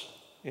mothers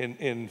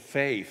in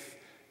faith,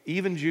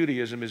 even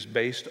Judaism is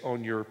based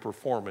on your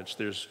performance.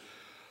 There's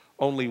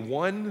only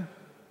one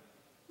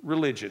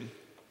religion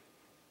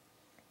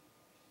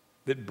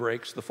that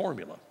breaks the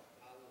formula.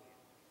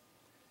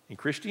 In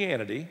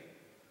Christianity,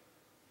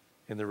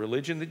 in the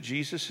religion that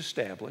Jesus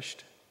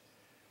established,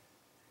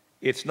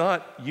 it's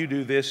not you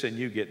do this and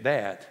you get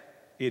that.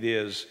 It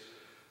is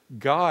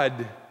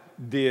God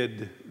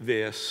did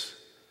this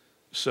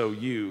so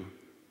you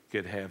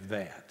could have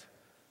that.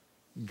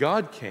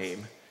 God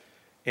came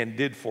and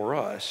did for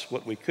us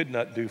what we could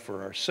not do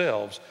for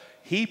ourselves.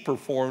 He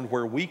performed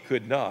where we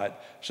could not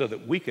so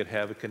that we could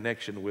have a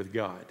connection with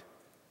God.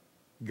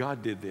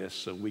 God did this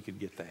so we could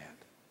get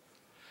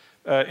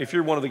that. If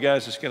you're one of the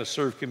guys that's going to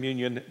serve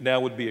communion, now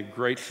would be a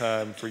great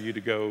time for you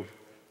to go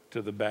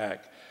to the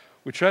back.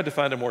 We tried to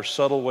find a more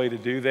subtle way to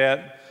do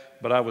that,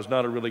 but I was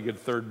not a really good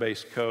third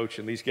base coach,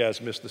 and these guys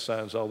miss the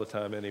signs all the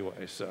time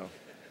anyway. So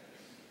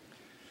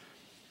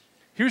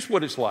here's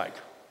what it's like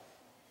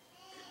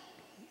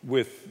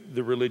with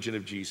the religion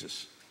of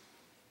Jesus.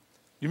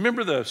 You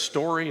remember the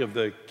story of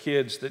the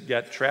kids that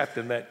got trapped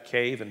in that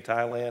cave in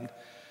Thailand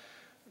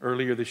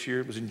earlier this year?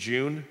 It was in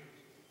June.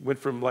 Went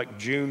from like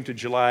June to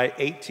July,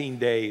 18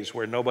 days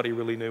where nobody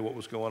really knew what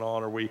was going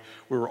on, or we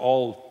were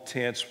all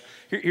tense.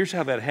 Here's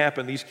how that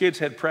happened. These kids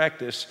had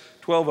practice,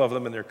 12 of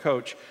them and their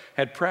coach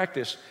had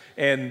practice,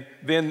 and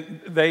then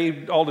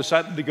they all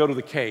decided to go to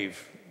the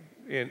cave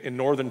in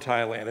northern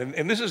Thailand.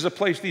 And this is a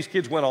place these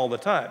kids went all the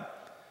time.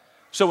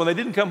 So when they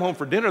didn't come home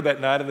for dinner that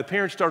night and the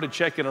parents started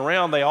checking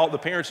around, the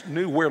parents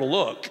knew where to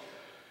look.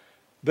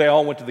 They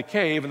all went to the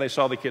cave and they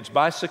saw the kids'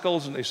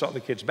 bicycles and they saw the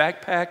kids'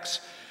 backpacks.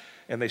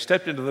 And they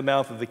stepped into the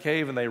mouth of the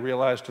cave and they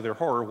realized to their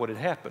horror what had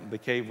happened. The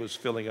cave was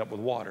filling up with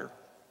water.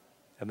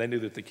 And they knew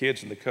that the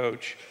kids and the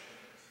coach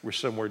were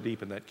somewhere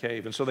deep in that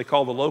cave. And so they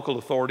called the local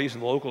authorities,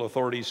 and the local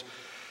authorities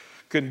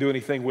couldn't do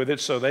anything with it.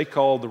 So they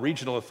called the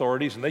regional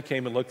authorities, and they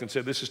came and looked and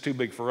said, this is too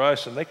big for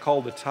us. And they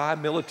called the Thai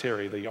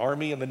military, the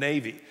Army and the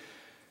Navy.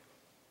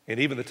 And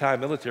even the Thai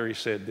military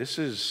said,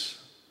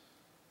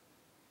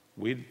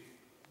 we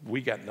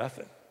got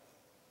nothing.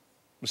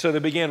 And so they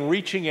began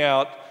reaching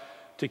out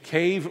to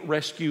cave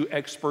rescue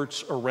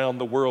experts around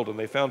the world. And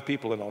they found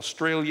people in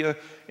Australia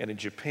and in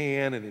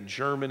Japan and in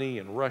Germany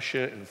and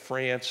Russia and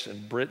France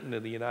and Britain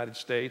and the United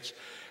States.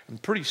 And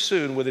pretty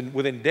soon,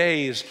 within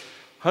days,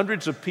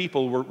 hundreds of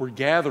people were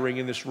gathering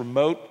in this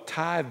remote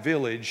Thai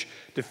village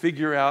to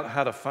figure out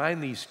how to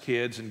find these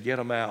kids and get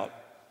them out.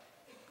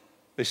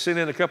 They sent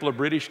in a couple of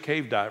British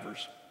cave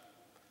divers.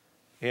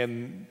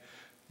 And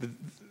the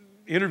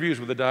interviews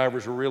with the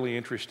divers were really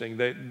interesting.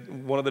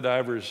 One of the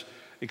divers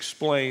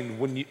explained,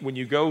 when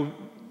you go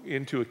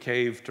into a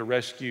cave to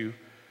rescue,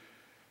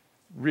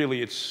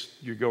 really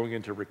you're going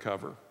in to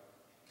recover.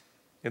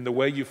 And the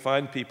way you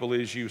find people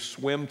is you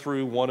swim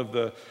through one of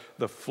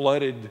the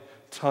flooded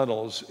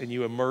tunnels and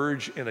you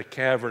emerge in a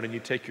cavern and you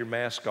take your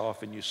mask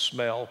off and you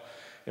smell.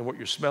 And what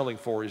you're smelling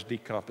for is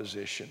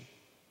decomposition.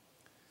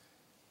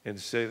 And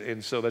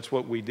so that's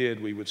what we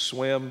did. We would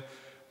swim,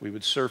 we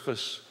would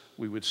surface,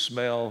 we would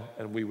smell,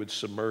 and we would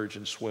submerge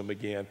and swim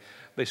again.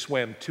 They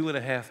swam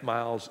 2.5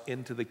 miles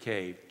into the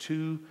cave,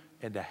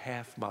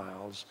 2.5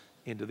 miles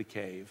into the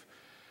cave.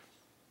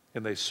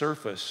 And they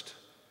surfaced,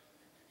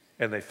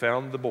 and they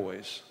found the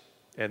boys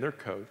and their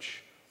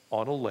coach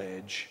on a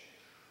ledge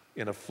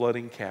in a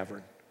flooding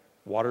cavern.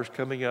 Water's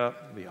coming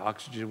up, the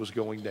oxygen was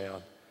going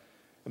down.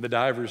 And the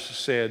divers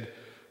said,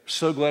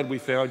 "So glad we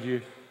found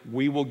you.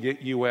 We will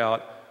get you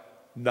out,"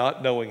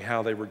 not knowing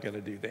how they were going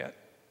to do that.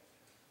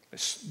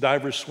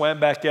 Divers swam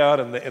back out,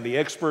 and the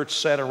experts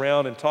sat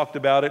around and talked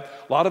about it.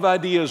 A lot of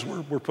ideas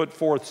were put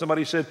forth.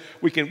 Somebody said,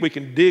 we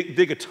can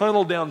dig a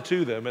tunnel down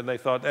to them, and they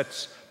thought,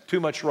 that's too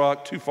much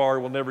rock, too far,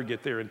 we'll never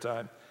get there in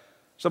time.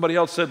 Somebody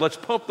else said, let's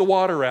pump the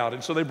water out.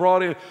 And so they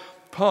brought in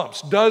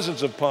pumps,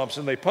 dozens of pumps,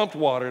 and they pumped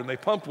water,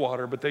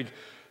 but they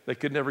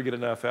could never get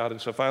enough out. And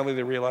so finally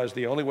they realized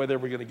the only way they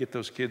were going to get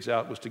those kids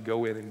out was to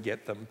go in and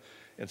get them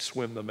and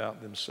swim them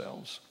out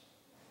themselves.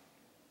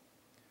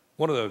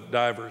 One of the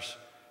divers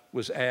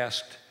was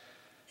asked,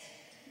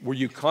 were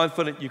you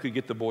confident you could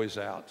get the boys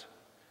out?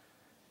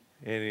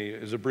 And he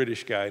was a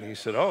British guy, and he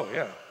said, oh,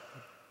 yeah,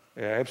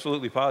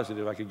 absolutely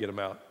positive I could get them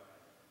out.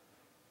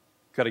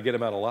 Got to get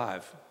them out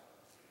alive.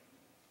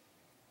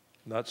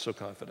 Not so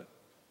confident.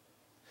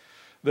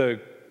 The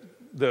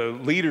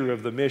leader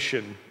of the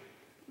mission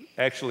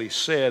actually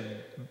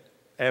said,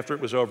 after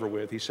it was over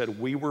with, he said,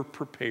 we were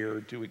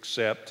prepared to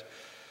accept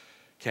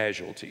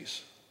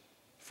casualties.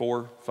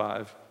 4,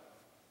 5,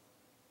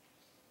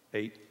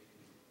 8,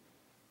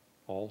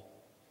 all.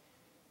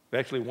 They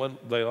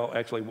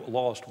actually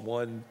lost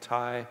one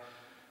Thai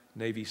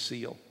Navy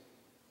SEAL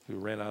who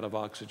ran out of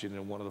oxygen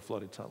in one of the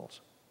flooded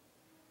tunnels.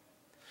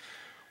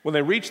 When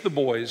they reached the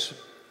boys,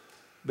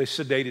 they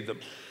sedated them,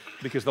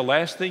 because the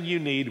last thing you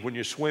need when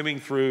you're swimming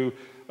through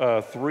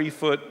a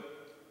 3-foot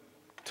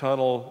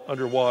tunnel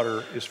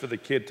underwater is for the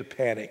kid to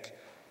panic.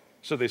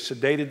 So they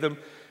sedated them,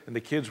 and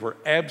the kids were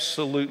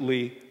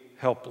absolutely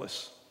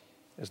helpless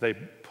as they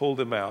pulled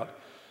them out.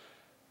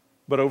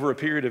 But over a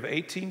period of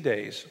 18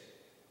 days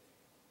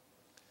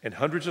and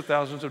hundreds of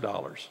thousands of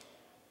dollars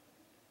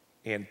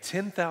and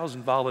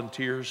 10,000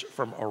 volunteers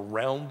from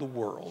around the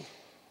world,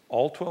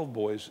 all 12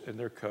 boys and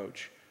their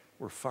coach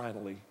were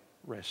finally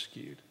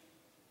rescued.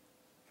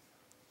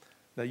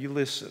 Now you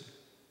listen.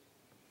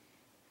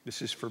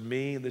 This is for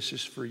me and this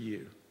is for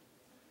you.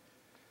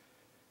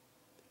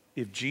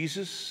 If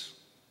Jesus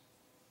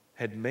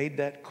had made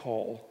that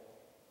call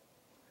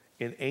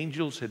and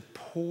angels had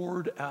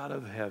poured out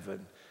of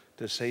heaven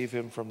to save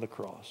him from the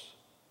cross,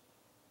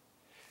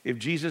 if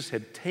Jesus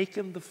had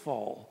taken the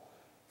fall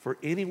for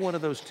any one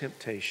of those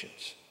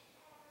temptations,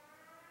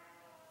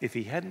 if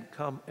he hadn't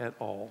come at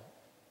all,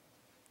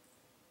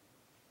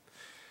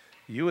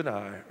 you and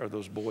I are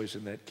those boys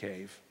in that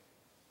cave.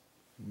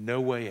 No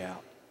way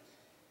out.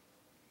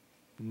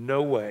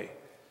 No way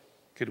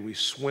could we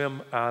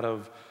swim out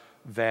of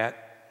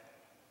that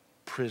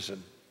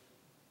prison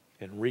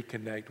and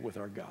reconnect with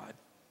our God.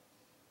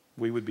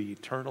 We would be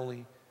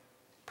eternally,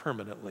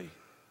 permanently,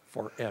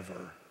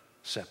 forever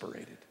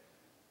separated.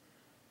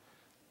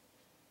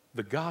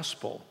 The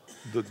gospel,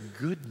 the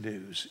good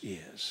news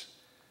is,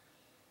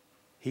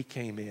 he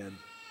came in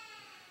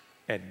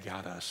and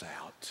got us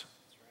out.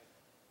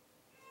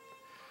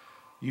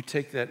 You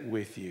take that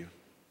with you.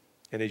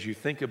 And as you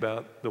think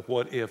about the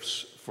what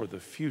ifs for the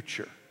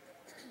future,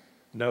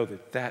 know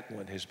that that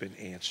one has been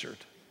answered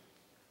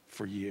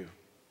for you.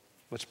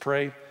 Let's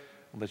pray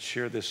and let's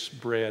share this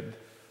bread,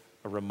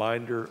 a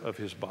reminder of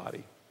his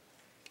body.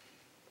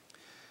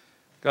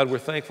 God, we're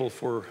thankful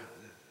for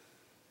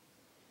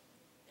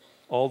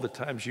all the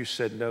times you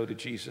said no to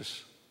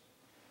Jesus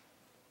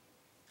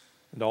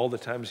and all the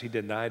times he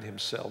denied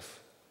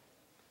himself.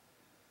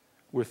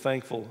 We're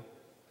thankful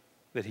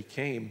that he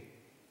came,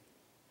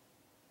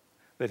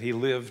 that he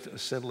lived a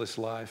sinless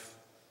life,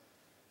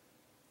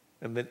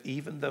 and that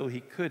even though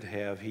he could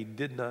have, he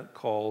did not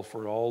call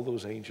for all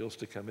those angels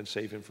to come and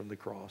save him from the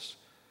cross,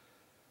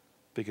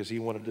 because he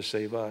wanted to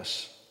save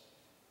us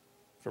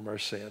from our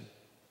sin.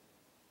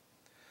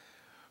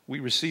 We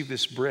receive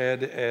this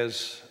bread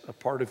as a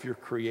part of your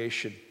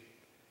creation,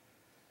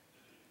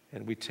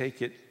 and we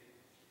take it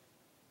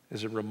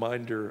as a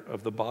reminder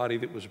of the body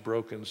that was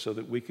broken so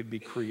that we could be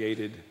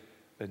created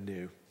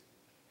anew.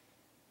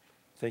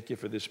 Thank you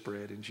for this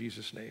bread. In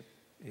Jesus' name,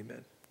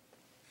 amen.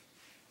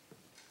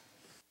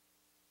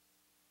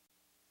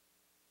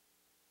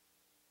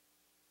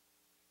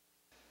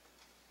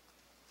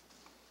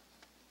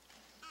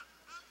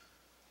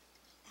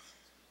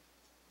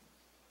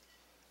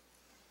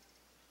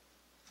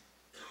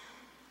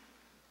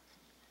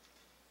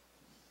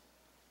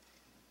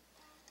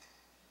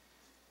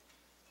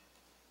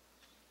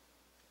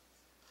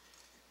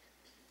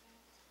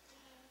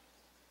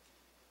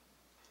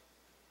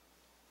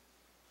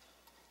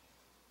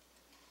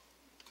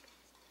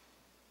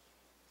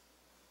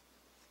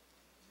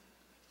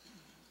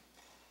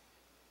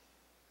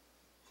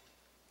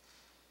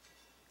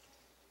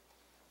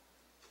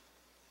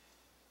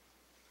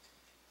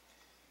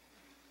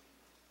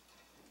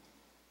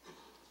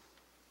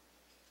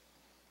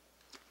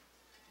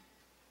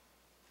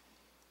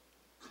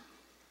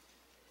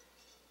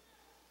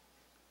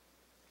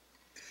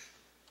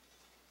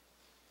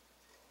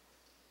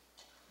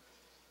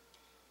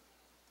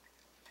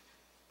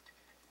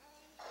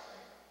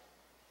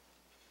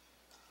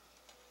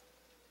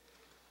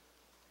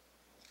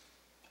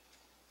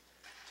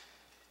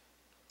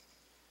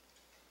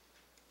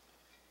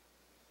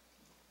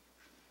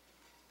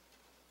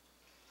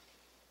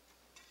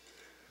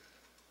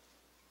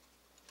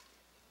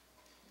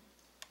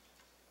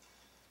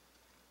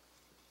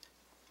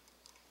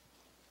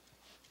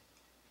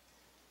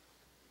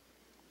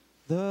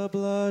 The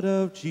blood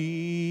of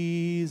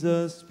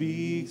Jesus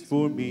speaks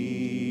for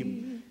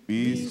me.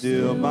 Be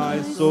still,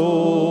 my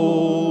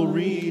soul,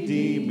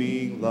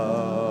 redeeming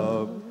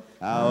love.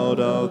 Out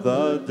of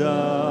the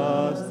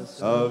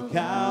dust of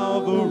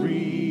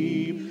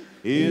Calvary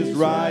is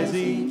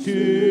rising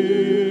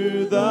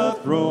to the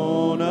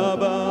throne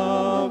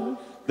above.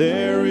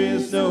 There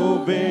is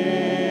no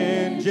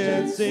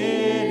vengeance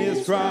in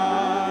his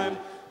crime,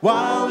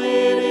 while it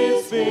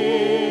is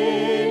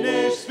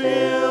finished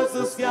fills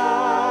the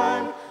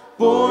sky.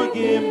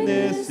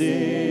 Forgiveness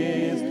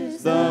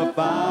is the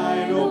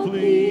final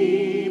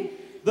plea.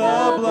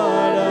 The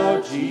blood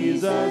of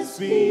Jesus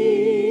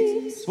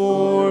speaks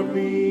for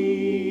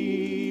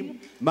me.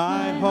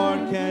 My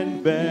heart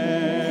can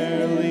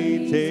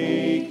barely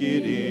take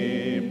it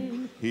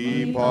in.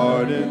 He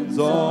pardons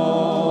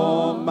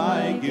all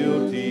my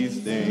guilty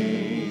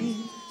stains.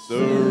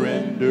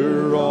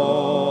 Surrender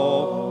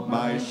all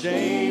my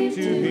shame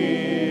to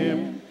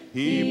him.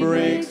 He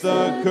breaks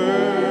the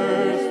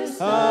curse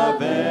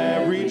of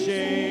every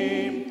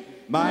chain.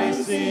 My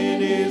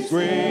sin is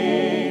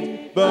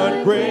great,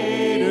 but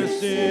greater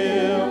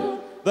still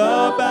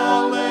the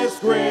boundless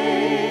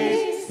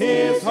grace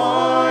his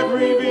heart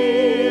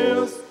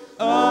reveals.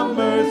 A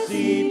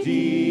mercy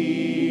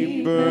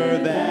deeper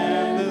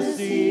than the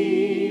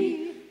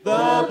sea.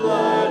 The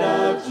blood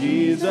of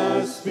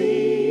Jesus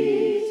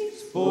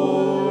speaks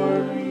for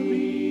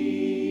me.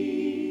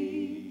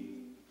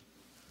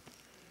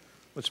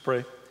 Let's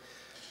pray.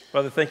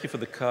 Father, thank you for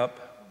the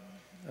cup,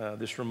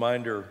 this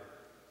reminder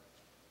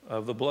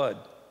of the blood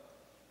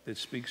that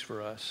speaks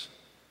for us,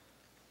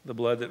 the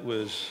blood that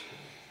was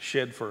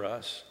shed for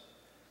us.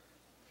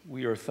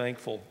 We are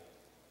thankful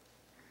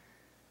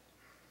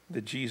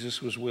that Jesus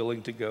was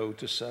willing to go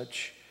to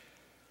such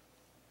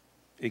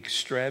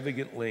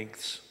extravagant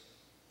lengths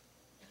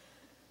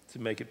to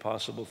make it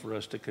possible for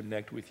us to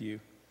connect with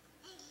you.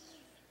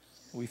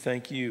 We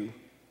thank you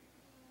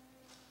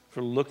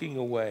for looking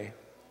away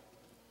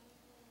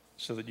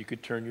so that you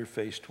could turn your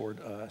face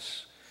toward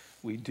us.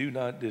 We do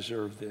not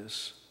deserve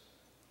this,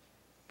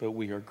 but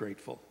we are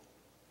grateful.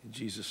 In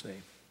Jesus'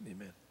 name,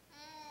 amen.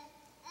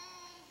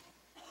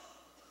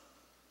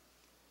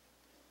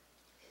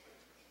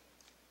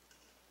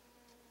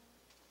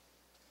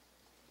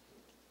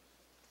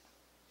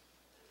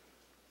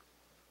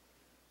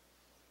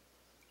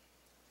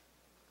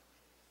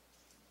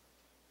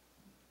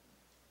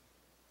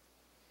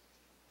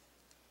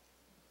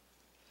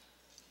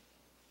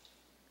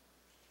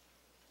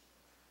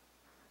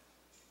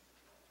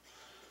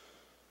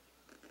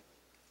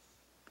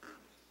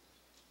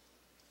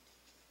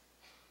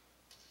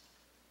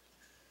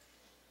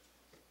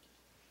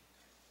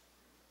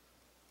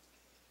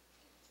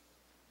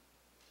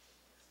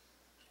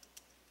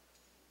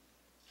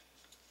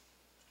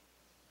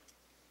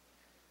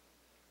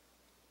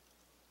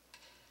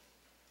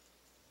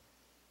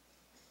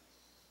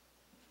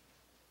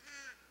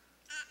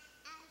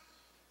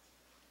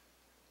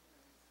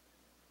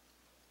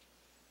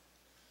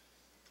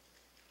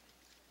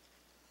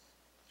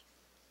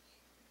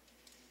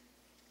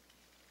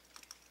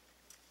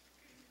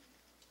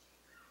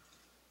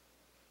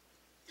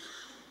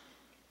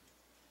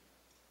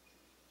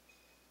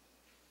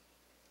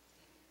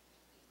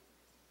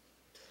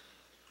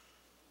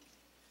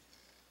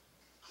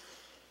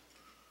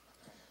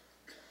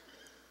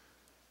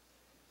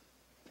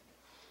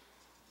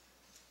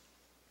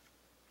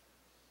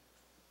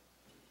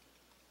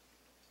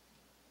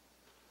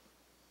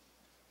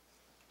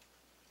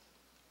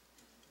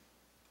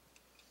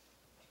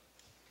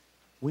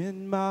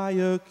 When my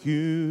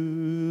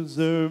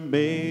accuser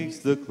makes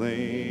the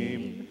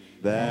claim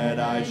that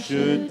I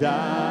should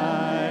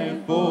die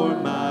for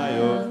my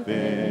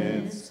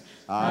offense,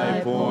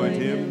 I point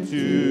him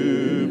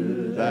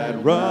to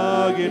that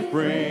rugged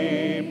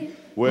frame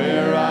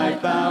where I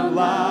found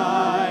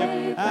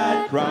life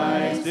at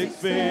Christ's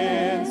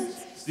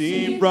expense.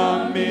 See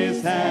from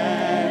his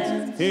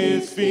hands,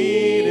 his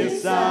feet,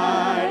 his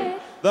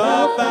side,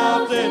 the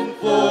fountain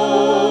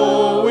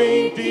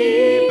flowing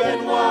deep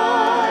and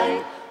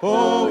wide.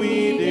 Oh,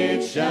 we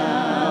did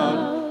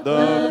shout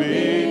the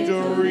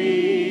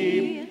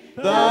victory.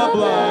 The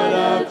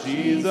blood of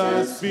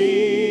Jesus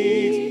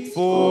speaks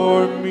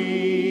for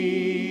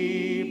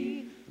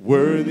me.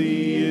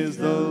 Worthy is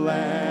the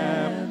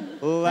Lamb,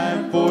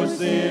 Lamb for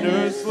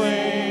sinners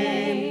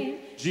slain.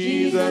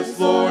 Jesus,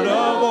 Lord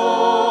of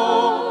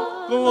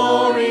all,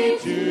 glory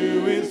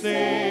to his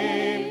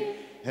name.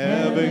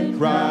 Heaven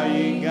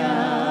crying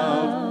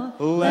out,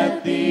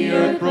 let the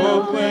earth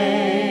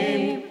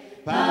proclaim.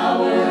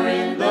 Power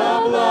in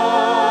the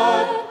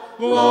blood,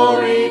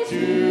 glory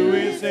to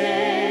his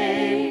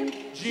name,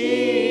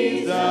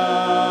 Jesus.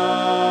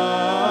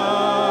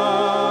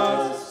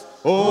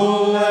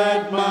 Oh,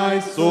 let my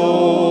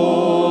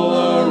soul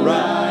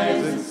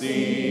arise and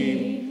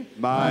sing.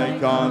 My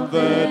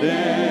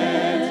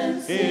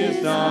confidence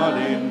is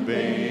not in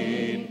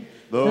vain.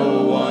 The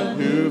one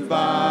who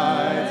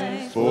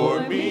fights for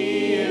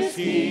me is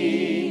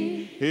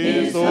he.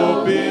 His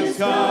hope is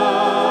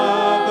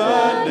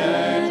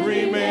covenant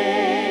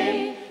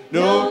remain.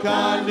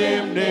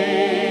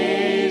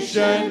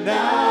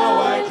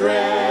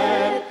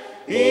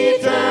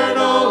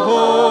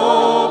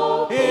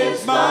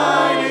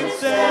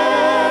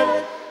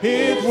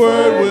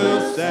 word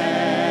will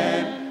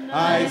stand.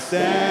 I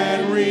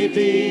stand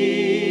redeemed.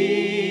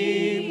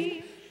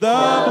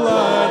 The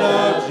blood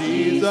of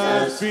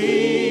Jesus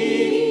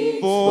speaks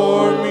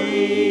for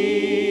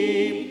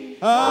me.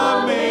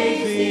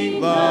 Amazing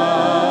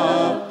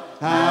love,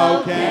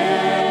 how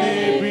can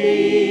it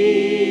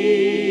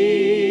be?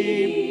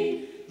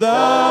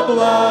 The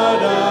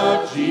blood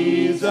of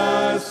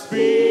Jesus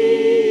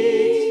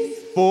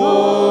speaks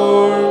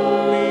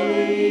for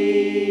me.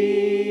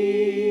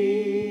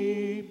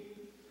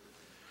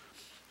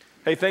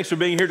 Hey, thanks for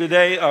being here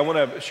today. I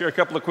want to share a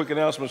couple of quick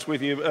announcements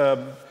with you.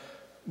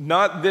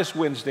 Not this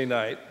Wednesday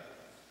night,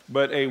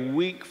 but a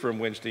week from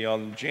Wednesday,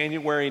 on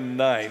January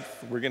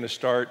 9th, we're going to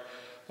start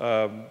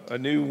a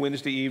new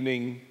Wednesday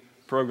evening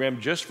program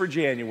just for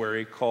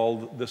January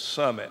called The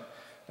Summit.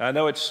 Now, I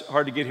know it's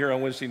hard to get here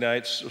on Wednesday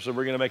nights, so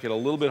we're going to make it a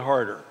little bit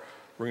harder.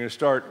 We're going to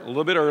start a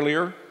little bit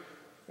earlier,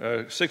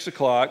 6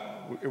 o'clock.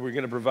 We're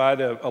going to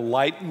provide a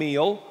light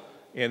meal,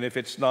 and if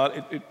it's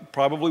not, it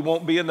probably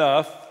won't be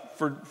enough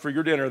for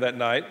your dinner that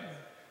night.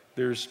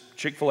 There's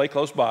Chick-fil-A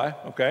close by,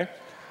 okay?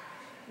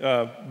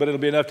 But it'll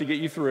be enough to get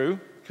you through,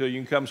 so you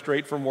can come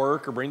straight from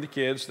work or bring the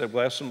kids. They'll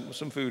have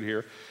some food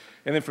here.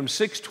 And then from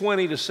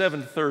 6:20 to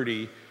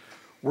 7:30,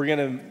 we're going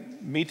to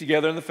meet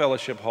together in the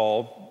fellowship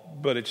hall,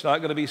 but it's not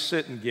going to be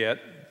sit and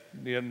get.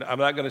 I'm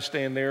not going to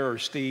stand there, or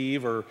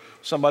Steve or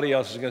somebody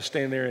else is going to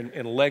stand there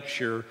and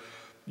lecture.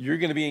 You're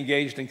going to be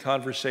engaged in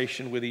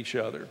conversation with each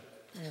other.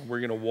 We're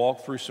going to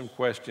walk through some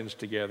questions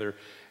together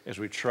as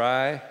we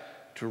try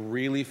to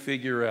really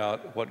figure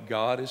out what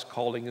God is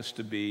calling us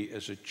to be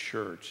as a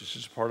church. This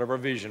is part of our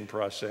vision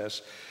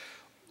process.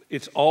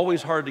 It's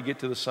always hard to get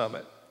to the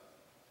summit,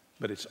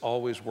 but it's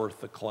always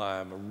worth the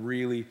climb.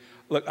 Really,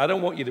 look, I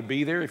don't want you to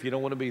be there if you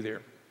don't want to be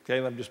there.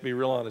 Okay, let me just be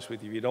real honest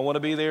with you. If you don't want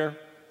to be there,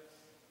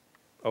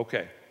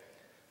 okay.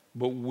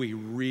 But we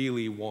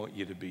really want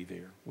you to be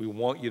there. We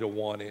want you to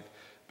want it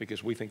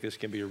because we think this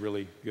can be a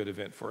really good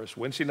event for us.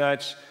 Wednesday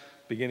nights,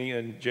 beginning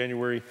on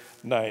January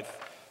 9th.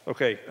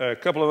 Okay, a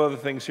couple of other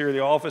things here. The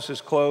office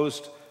is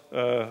closed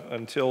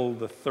until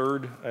the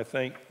 3rd, I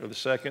think, or the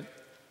 2nd.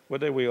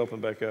 What day we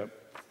open back up?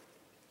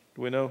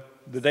 Do we know?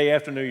 The day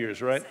after New Year's,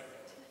 right?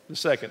 The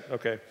 2nd,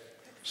 okay.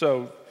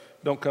 So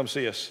don't come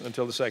see us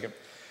until the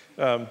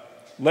 2nd.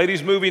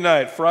 Ladies' movie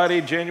night,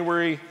 Friday,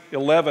 January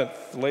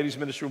 11th. The ladies'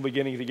 ministry will be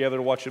getting together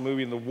to watch a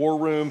movie in the War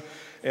Room.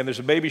 And there's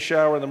a baby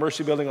shower in the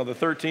Mercy Building on the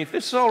 13th.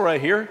 This is all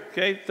right here,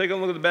 okay? Take a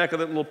look at the back of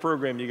that little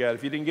program you got.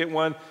 If you didn't get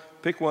one,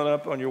 pick one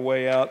up on your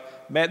way out.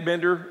 Matt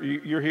Bender,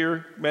 you're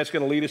here. Matt's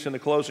going to lead us in the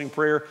closing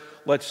prayer.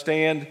 Let's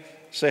stand,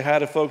 say hi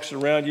to folks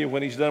around you.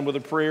 When he's done with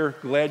the prayer,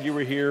 glad you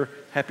were here.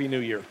 Happy New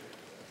Year.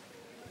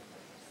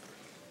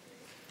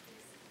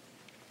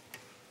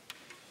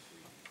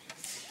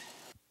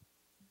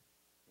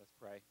 Let's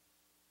pray.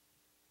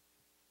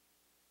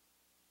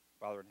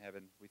 Father in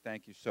heaven, we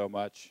thank you so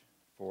much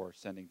for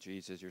sending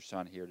Jesus, your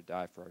son, here to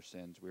die for our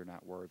sins. We're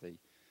not worthy,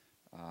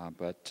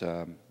 but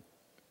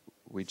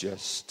we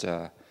just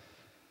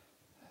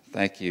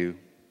thank you,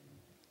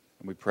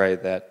 and we pray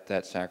that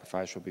that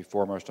sacrifice will be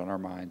foremost on our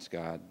minds,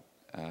 God,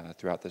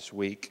 throughout this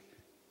week,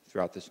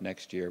 throughout this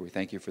next year. We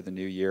thank you for the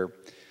new year.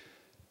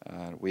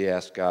 We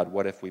ask, God,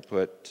 what if we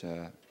put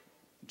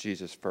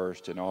Jesus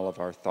first in all of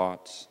our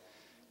thoughts,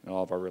 in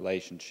all of our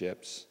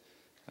relationships,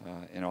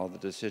 in all the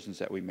decisions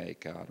that we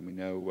make, God? And we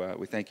know,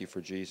 we thank you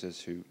for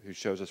Jesus who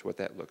shows us what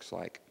that looks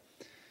like.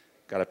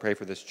 God, I pray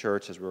for this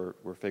church as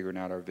we're figuring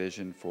out our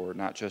vision for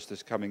not just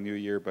this coming new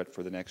year, but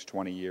for the next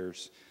 20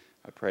 years.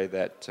 I pray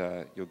that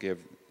you'll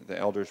give the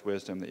elders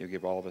wisdom, that you'll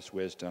give all of us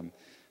wisdom,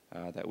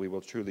 that we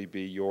will truly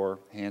be your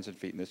hands and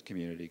feet in this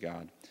community,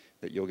 God,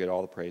 that you'll get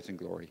all the praise and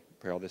glory. I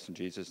pray all this in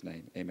Jesus'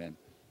 name. Amen.